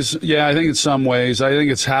ways, I think in some ways. I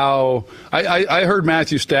think it's how I heard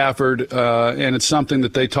Matthew Stafford, and it's something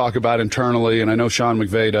that they talk about internally, and I know Sean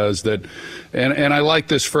McVay does, that, and I like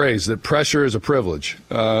this phrase, that pressure is a privilege.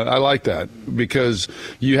 I like that because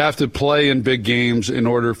you have to play in big games in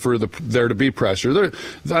order for there to be pressure.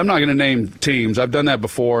 I'm not going to name teams. I've done that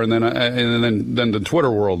before, and then the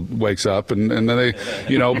Twitter world wakes up, and then they,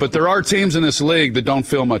 but there are teams in this league that don't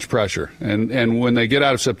feel much pressure, and when they get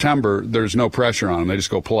out of September, there's no pressure on them. They just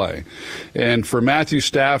go play. And for Matthew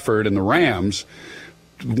Stafford and the Rams,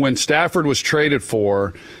 when Stafford was traded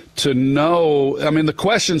for, to know, I mean, the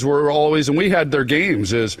questions were always, and we had their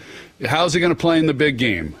games, is how's he going to play in the big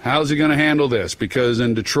game? How's he going to handle this? Because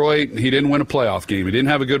in Detroit, he didn't win a playoff game. He didn't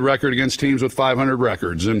have a good record against teams with 500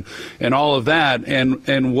 records and all of that.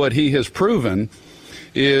 And what he has proven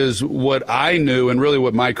is what I knew and really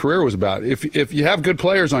what my career was about. If you have good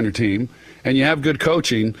players on your team, and you have good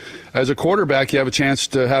coaching, as a quarterback, you have a chance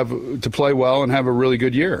to play well and have a really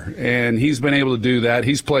good year. And he's been able to do that.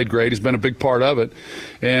 He's played great. He's been a big part of it.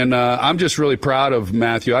 And I'm just really proud of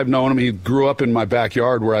Matthew. I've known him. He grew up in my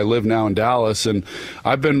backyard where I live now in Dallas. And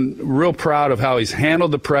I've been real proud of how he's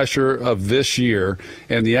handled the pressure of this year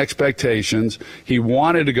and the expectations. He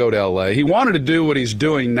wanted to go to L.A. He wanted to do what he's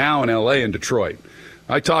doing now in L.A. and Detroit.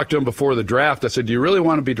 I talked to him before the draft. I said, do you really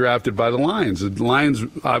want to be drafted by the Lions? The Lions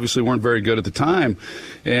obviously weren't very good at the time,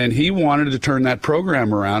 and he wanted to turn that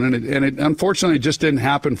program around, and it unfortunately just didn't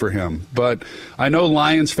happen for him. But I know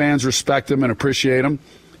Lions fans respect him and appreciate him,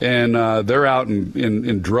 and they're out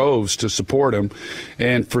in droves to support him.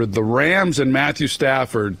 And for the Rams and Matthew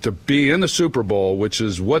Stafford to be in the Super Bowl, which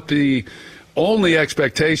is what the only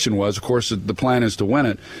expectation was, of course the plan is to win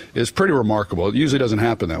it, is pretty remarkable. It usually doesn't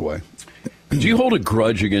happen that way. Do you hold a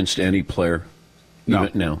grudge against any player? No.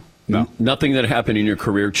 No. Nothing that happened in your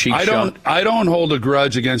career? I don't hold a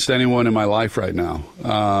grudge against anyone in my life right now.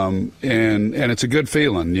 And it's a good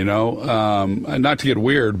feeling, not to get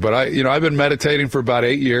weird, but I've been meditating for about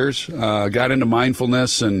 8 years, got into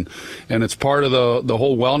mindfulness, and it's part of the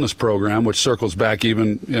whole wellness program, which circles back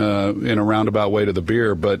even in a roundabout way to the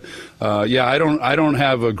beer. But I don't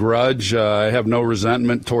have a grudge. I have no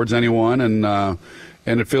resentment towards anyone, and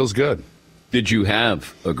it feels good. Did you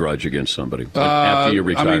have a grudge against somebody after you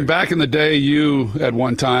retired? I mean, back in the day, you at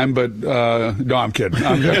one time, but no, I'm kidding.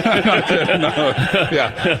 I'm kidding. No.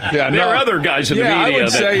 Yeah. There are other guys in the media. I would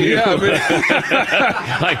say,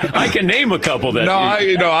 I can name a couple that.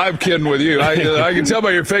 No, I'm kidding with you. I can tell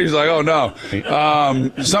by your face, like, oh no.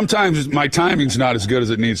 Sometimes my timing's not as good as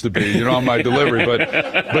it needs to be, on my delivery.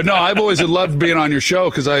 But no, I've always loved being on your show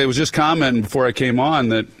because I was just commenting before I came on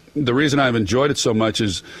that. The reason I've enjoyed it so much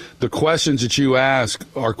is the questions that you ask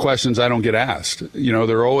are questions I don't get asked.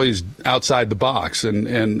 They're always outside the box,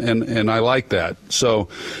 and I like that. So,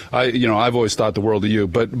 I've always thought the world of you.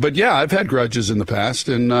 But yeah, I've had grudges in the past,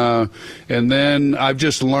 and then I've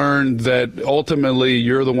just learned that ultimately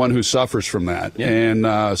you're the one who suffers from that. Yeah.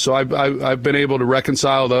 And so I've been able to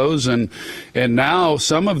reconcile those, and now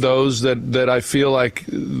some of those that I feel like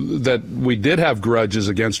that we did have grudges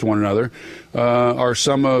against one another. Are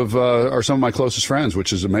some of my closest friends,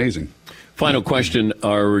 which is amazing. Final question: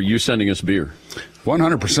 are you sending us beer?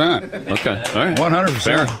 100%. Okay, all right.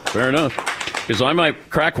 100%. Fair enough. Because I might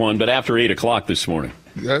crack one, but after 8 o'clock this morning.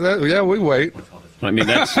 Yeah, we wait. I mean,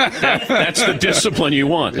 that's the discipline you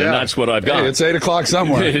want, and that's what I've got. Hey, it's 8 o'clock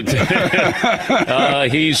somewhere.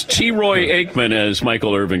 He's T. Roy Aikman, as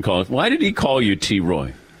Michael Irvin calls him. Why did he call you T.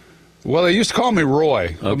 Roy? Well, they used to call me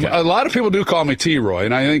Roy. Okay. A lot of people do call me T-Roy,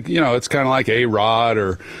 and I think, it's kind of like A-Rod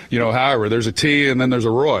or, however. There's a T and then there's a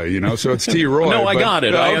Roy, so it's T-Roy. No, I got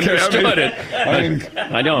it. I understood it.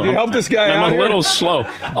 I know. You help this guy out I'm a here? little slow.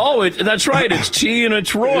 Oh, that's right. It's T and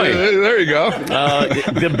it's Roy. Yeah, there you go.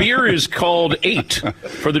 The beer is called 8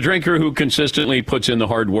 for the drinker who consistently puts in the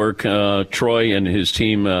hard work. Troy and his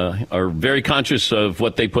team are very conscious of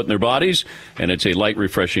what they put in their bodies, and it's a light,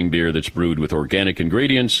 refreshing beer that's brewed with organic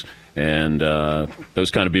ingredients. And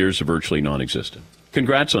those kind of beers are virtually non-existent.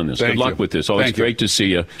 Congrats on this. Thank Good luck you. with this. Always Thank you. great to see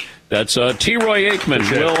you. That's T. Roy Aikman.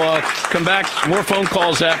 We'll come back. More phone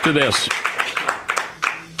calls after this.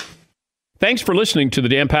 Thanks for listening to the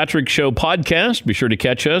Dan Patrick Show podcast. Be sure to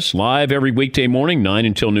catch us live every weekday morning, 9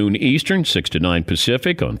 until noon Eastern, 6 to 9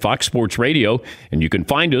 Pacific on Fox Sports Radio. And you can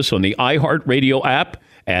find us on the iHeartRadio app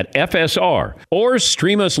at FSR or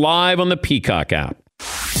stream us live on the Peacock app.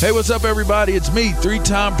 Hey, what's up, everybody? It's me,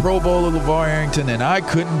 3-time Pro Bowler LeVar Arrington, and I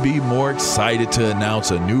couldn't be more excited to announce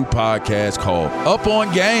a new podcast called Up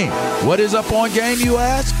On Game. What is Up On Game, you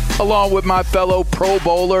ask? Along with my fellow Pro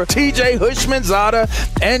Bowler, TJ Hushmanzada,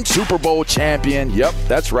 and Super Bowl champion, yep,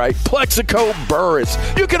 that's right, Plexico Burress.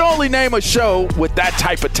 You can only name a show with that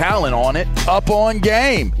type of talent on it. Up On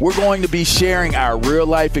Game. We're going to be sharing our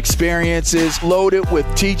real-life experiences loaded with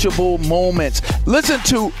teachable moments. Listen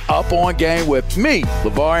to Up On Game with me,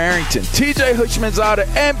 LeVar Arrington, TJ Hushmanzada,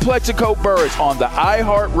 and Plexico Burress on the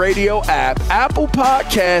iHeartRadio app, Apple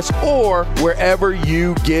Podcasts, or wherever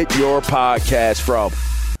you get your podcasts from.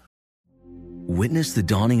 Witness the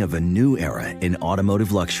dawning of a new era in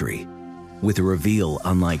automotive luxury with a reveal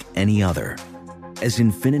unlike any other as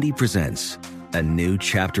Infiniti presents a new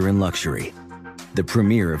chapter in luxury, the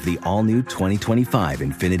premiere of the all-new 2025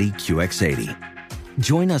 Infiniti QX80.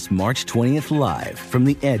 Join us March 20th live from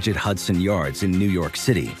the Edge at Hudson Yards in New York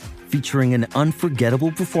City, featuring an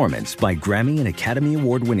unforgettable performance by Grammy and Academy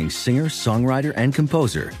Award-winning singer, songwriter, and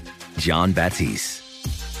composer, Jon Batiste.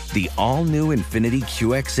 The all-new Infiniti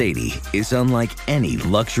QX80 is unlike any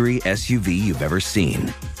luxury SUV you've ever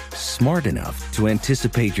seen. Smart enough to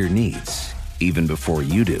anticipate your needs, even before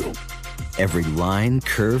you do. Every line,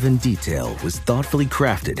 curve, and detail was thoughtfully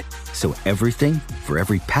crafted, so everything for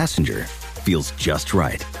every passenger feels just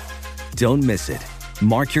right. Don't miss it.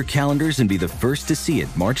 Mark your calendars and be the first to see it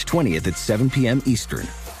March 20th at 7 p.m. Eastern,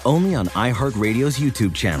 only on iHeartRadio's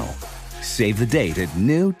YouTube channel. Save the date at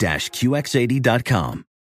new-QX80.com.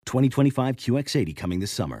 2025 QX80 coming this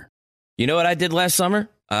summer. You know what I did last summer?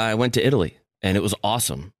 I went to Italy, and it was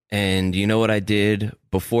awesome. And you know what I did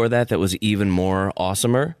before that was even more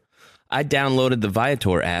awesomer? I downloaded the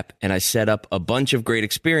Viator app, and I set up a bunch of great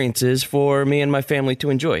experiences for me and my family to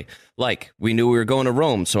enjoy. Like, we knew we were going to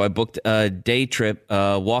Rome, so I booked a day trip,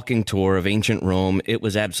 walking tour of ancient Rome. It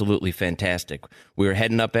was absolutely fantastic. We were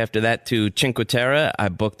heading up after that to Cinque Terre. I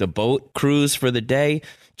booked a boat cruise for the day,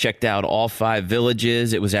 checked out all 5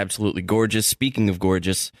 villages. It was absolutely gorgeous. Speaking of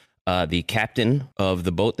gorgeous, the captain of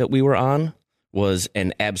the boat that we were on was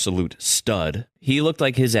an absolute stud. He looked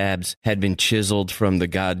like his abs had been chiseled from the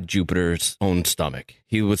god Jupiter's own stomach.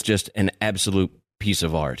 He was just an absolute piece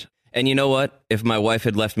of art. And you know what? If my wife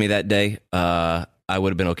had left me that day, I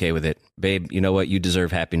would have been okay with it. Babe, you know what? You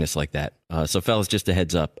deserve happiness like that. So fellas, just a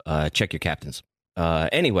heads up, check your captains.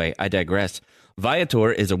 Anyway, I digress.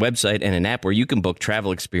 Viator is a website and an app where you can book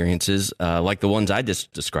travel experiences like the ones I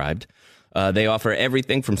just described. They offer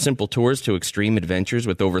everything from simple tours to extreme adventures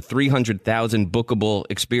with over 300,000 bookable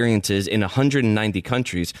experiences in 190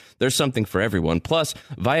 countries. There's something for everyone. Plus,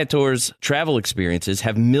 Viator's travel experiences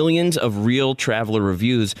have millions of real traveler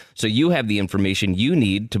reviews, so you have the information you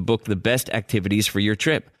need to book the best activities for your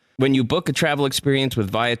trip. When you book a travel experience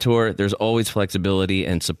with Viator, there's always flexibility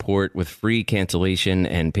and support with free cancellation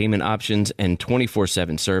and payment options and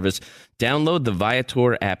 24/7 service. Download the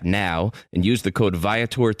Viator app now and use the code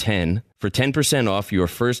Viator10 for 10% off your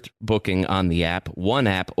first booking on the app. One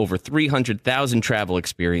app, over 300,000 travel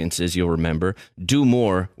experiences you'll remember. Do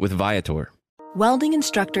more with Viator. Welding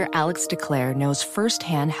instructor Alex DeClaire knows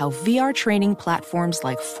firsthand how VR training platforms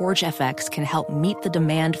like ForgeFX can help meet the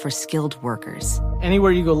demand for skilled workers.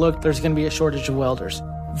 Anywhere you go look, there's going to be a shortage of welders.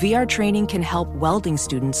 VR training can help welding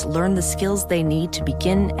students learn the skills they need to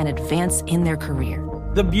begin and advance in their career.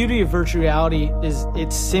 The beauty of virtual reality is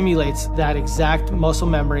it simulates that exact muscle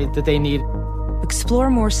memory that they need. Explore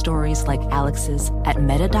more stories like Alex's at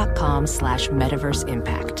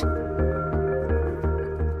meta.com/metaverseimpact.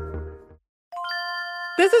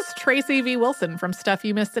 This is Tracy V. Wilson from Stuff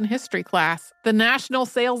You Missed in History Class. The national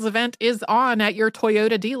sales event is on at your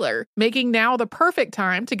Toyota dealer, making now the perfect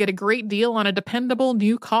time to get a great deal on a dependable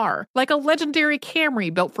new car. Like a legendary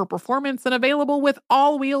Camry built for performance and available with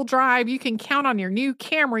all-wheel drive, you can count on your new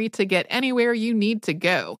Camry to get anywhere you need to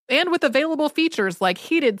go. And with available features like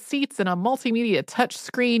heated seats and a multimedia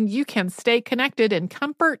touchscreen, you can stay connected in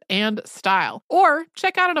comfort and style. Or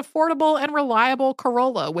check out an affordable and reliable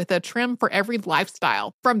Corolla with a trim for every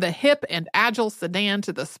lifestyle. From the hip and agile sedan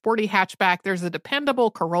to the sporty hatchback, there's a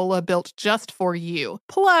dependable Corolla built just for you.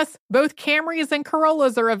 Plus, both Camrys and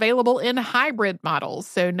Corollas are available in hybrid models,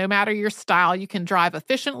 so no matter your style, you can drive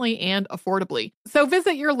efficiently and affordably. So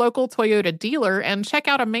visit your local Toyota dealer and check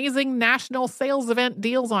out amazing national sales event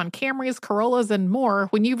deals on Camrys, Corollas, and more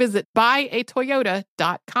when you visit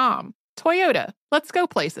buyatoyota.com. Toyota, let's go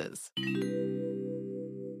places.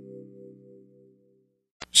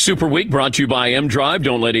 Super Week brought to you by M-Drive.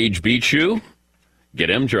 Don't let age beat you. Get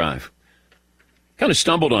M-Drive. Kind of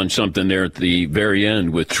stumbled on something there at the very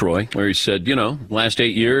end with Troy, where he said, last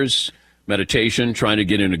 8 years, meditation, trying to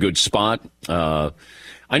get in a good spot. I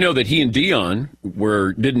know that he and Dion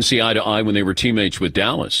didn't see eye to eye when they were teammates with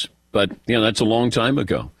Dallas, but, that's a long time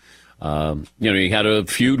ago. He had a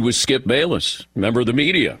feud with Skip Bayless, member of the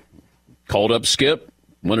media. Called up Skip,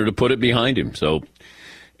 wanted to put it behind him.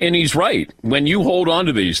 And he's right. When you hold on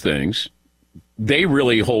to these things, they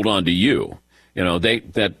really hold on to you.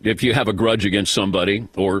 That if you have a grudge against somebody,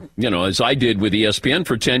 or, as I did with ESPN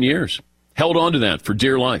for 10 years, held on to that for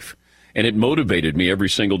dear life. And it motivated me every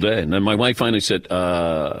single day. And then my wife finally said,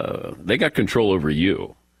 they got control over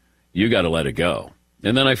you. You got to let it go.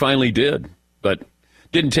 And then I finally did, but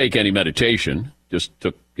didn't take any meditation. Just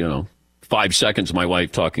took, 5 seconds of my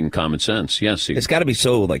wife talking common sense. Yes. It's got to be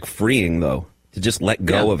so freeing, though, to just let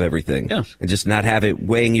go of everything and just not have it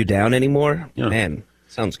weighing you down anymore. Yeah. Man,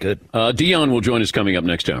 sounds good. Dion will join us coming up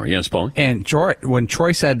next hour. Yes, Paul? And when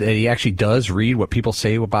Troy said that he actually does read what people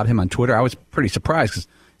say about him on Twitter, I was pretty surprised because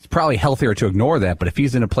it's probably healthier to ignore that. But if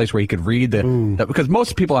he's in a place where he could read that, because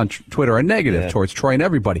most people on Twitter are negative towards Troy and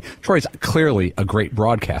everybody. Troy's clearly a great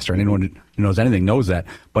broadcaster, and anyone who knows anything knows that.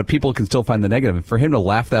 But people can still find the negative. And for him to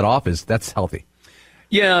laugh that off, that's healthy.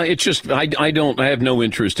 Yeah, it's just, I have no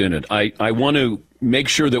interest in it. I want to make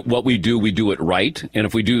sure that what we do it right. And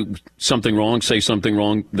if we do something wrong, say something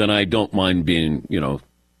wrong, then I don't mind being,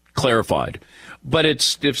 clarified. But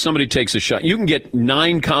if somebody takes a shot, you can get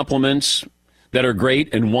 9 compliments that are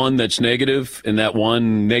great and 1 that's negative, and that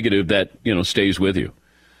 1 negative that, stays with you.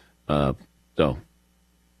 So,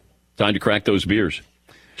 time to crack those beers.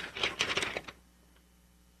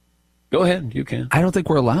 Go ahead, you can. I don't think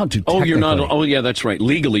we're allowed to. Oh, you're not. Oh, yeah, that's right.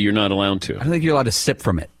 Legally, you're not allowed to. I don't think you're allowed to sip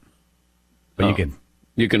from it. But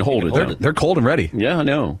you can hold it. They're cold and ready. Yeah, I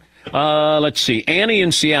know. Let's see. Annie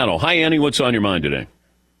in Seattle. Hi, Annie. What's on your mind today?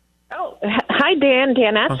 Oh, hi, Dan.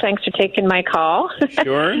 Danette. Thanks for taking my call.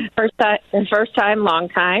 Sure. First time, long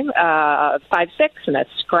time. 5'6", and that's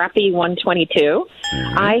Scrappy 122.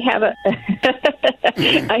 Mm-hmm. I have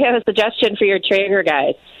a suggestion for your Traeger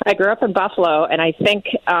guys. I grew up in Buffalo, and I think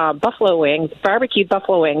barbecued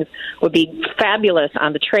buffalo wings would be fabulous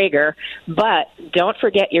on the Traeger. But don't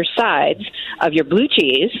forget your sides of your blue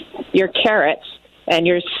cheese, your carrots, and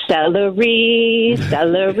your celery.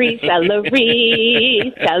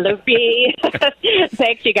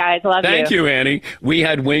 Thanks, you guys. Love you. Thank you, Annie. We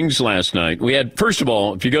had wings last night. First of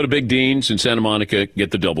all, if you go to Big Dean's in Santa Monica, get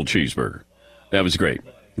the double cheeseburger. That was great.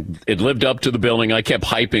 It lived up to the billing. I kept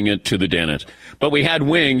hyping it to the dentist. But we had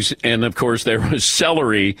wings, and, of course, there was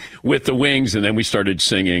celery with the wings, and then we started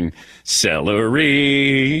singing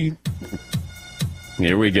celery.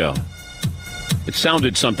 Here we go. It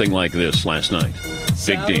sounded something like this last night.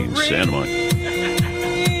 Big Dean's, Santa Monica.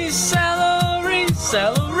 Celery,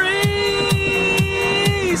 celery,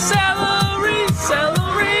 celery,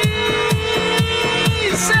 celery,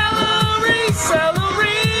 celery, celery,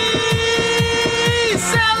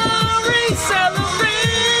 celery, celery.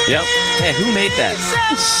 Yep. Hey, who made that?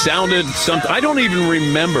 Sounded something. I don't even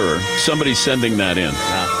remember somebody sending that in.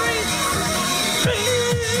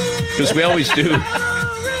 Because we always do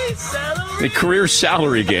a career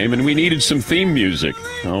salary game, and we needed some theme music.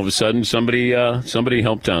 All of a sudden, somebody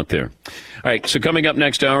helped out there. All right, so coming up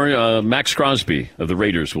next hour, Max Crosby of the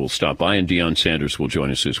Raiders will stop by, and Deion Sanders will join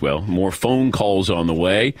us as well. More phone calls on the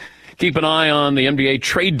way. Keep an eye on the NBA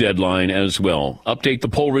trade deadline as well. Update the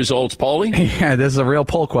poll results, Paulie. Yeah, this is a real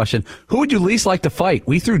poll question. Who would you least like to fight?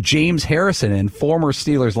 We threw James Harrison in, former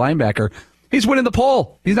Steelers linebacker. He's winning the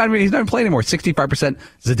poll. He's not even playing anymore. 65%.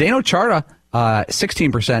 Zdeno Chara,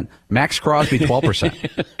 16%. Max Crosby,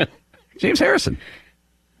 12%. James Harrison.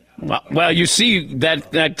 Well, you see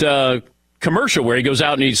that commercial where he goes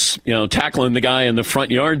out and he's tackling the guy in the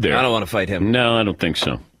front yard there. I don't want to fight him. No, I don't think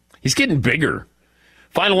so. He's getting bigger.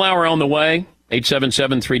 Final hour on the way.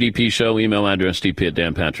 877-3DP-SHOW. Email address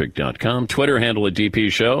dp@danpatrick.com. Twitter handle at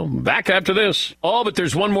DP-SHOW. Back after this. Oh, but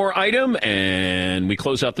there's one more item, and we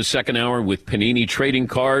close out the second hour with Panini Trading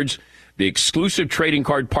Cards. The exclusive trading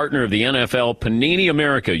card partner of the NFL, Panini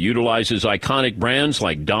America, utilizes iconic brands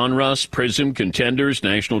like Donruss, Prism, Contenders,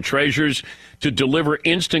 National Treasures to deliver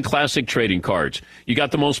instant classic trading cards. You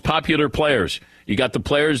got the most popular players. You got the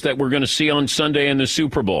players that we're going to see on Sunday in the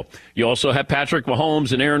Super Bowl. You also have Patrick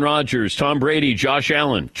Mahomes and Aaron Rodgers, Tom Brady, Josh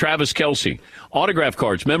Allen, Travis Kelce. Autograph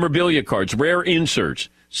cards, memorabilia cards, rare inserts.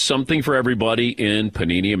 Something for everybody in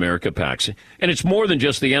Panini America packs. And it's more than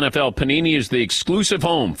just the NFL. Panini is the exclusive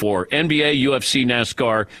home for NBA, UFC,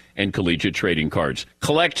 NASCAR, and collegiate trading cards.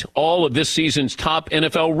 Collect all of this season's top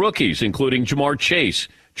NFL rookies, including Jamar Chase,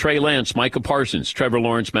 Trey Lance, Micah Parsons, Trevor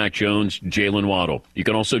Lawrence, Mac Jones, Jalen Waddle. You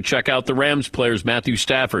can also check out the Rams players Matthew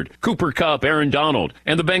Stafford, Cooper Kupp, Aaron Donald,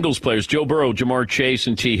 and the Bengals players Joe Burrow, Jamar Chase,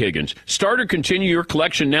 and T. Higgins. Start or continue your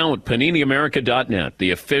collection now at PaniniAmerica.net,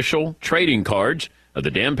 the official trading cards of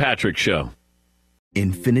the Dan Patrick Show.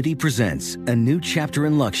 Infinity presents a new chapter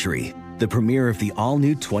in luxury, the premiere of the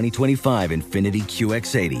all-new 2025 Infiniti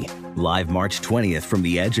QX80, live March 20th from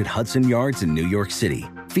the Edge at Hudson Yards in New York City,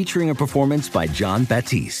 featuring a performance by John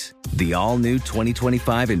Batiste. The all-new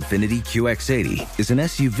 2025 Infiniti QX80 is an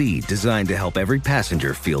SUV designed to help every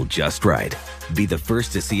passenger feel just right. Be the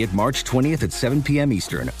first to see it March 20th at 7 p.m.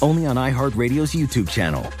 Eastern, only on iHeartRadio's YouTube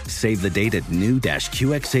channel. Save the date at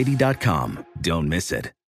new-QX80.com. Don't miss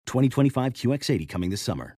it. 2025 QX80 coming this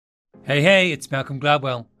summer. Hey, it's Malcolm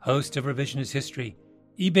Gladwell, host of Revisionist History.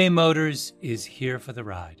 eBay Motors is here for the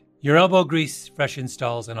ride. Your elbow grease, fresh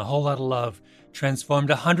installs, and a whole lot of love transformed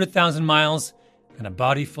 100,000 miles and a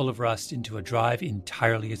body full of rust into a drive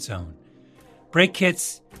entirely its own. Brake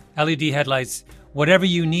kits, LED headlights, whatever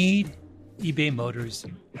you need, eBay Motors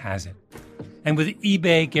has it. And with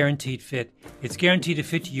eBay Guaranteed Fit, it's guaranteed to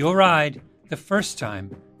fit your ride the first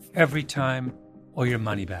time, every time, or your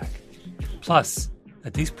money back. Plus,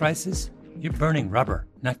 at these prices, you're burning rubber,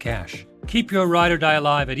 not cash. Keep your ride or die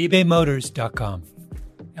alive at ebaymotors.com.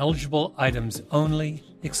 Eligible items only.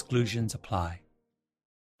 Exclusions apply.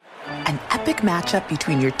 An epic matchup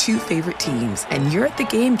between your two favorite teams, and you're at the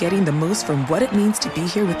game getting the most from what it means to be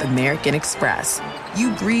here with American Express.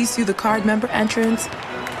 You breeze through the card member entrance,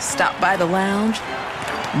 stop by the lounge.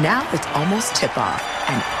 Now it's almost tip-off,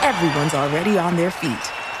 and everyone's already on their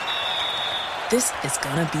feet. This is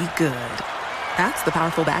gonna be good. That's the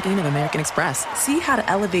powerful backing of American Express. See how to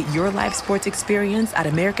elevate your live sports experience at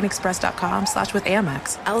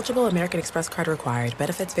americanexpress.com/withAmex. Eligible American Express card required.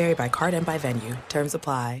 Benefits vary by card and by venue. Terms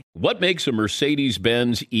apply. What makes a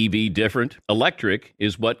Mercedes-Benz EV different? Electric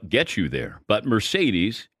is what gets you there, but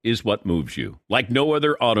Mercedes is what moves you, like no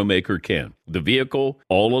other automaker can. The vehicle,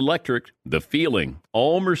 all electric. The feeling,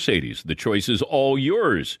 all Mercedes. The choice is all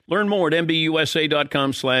yours. Learn more at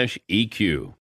MBUSA.com/EQ.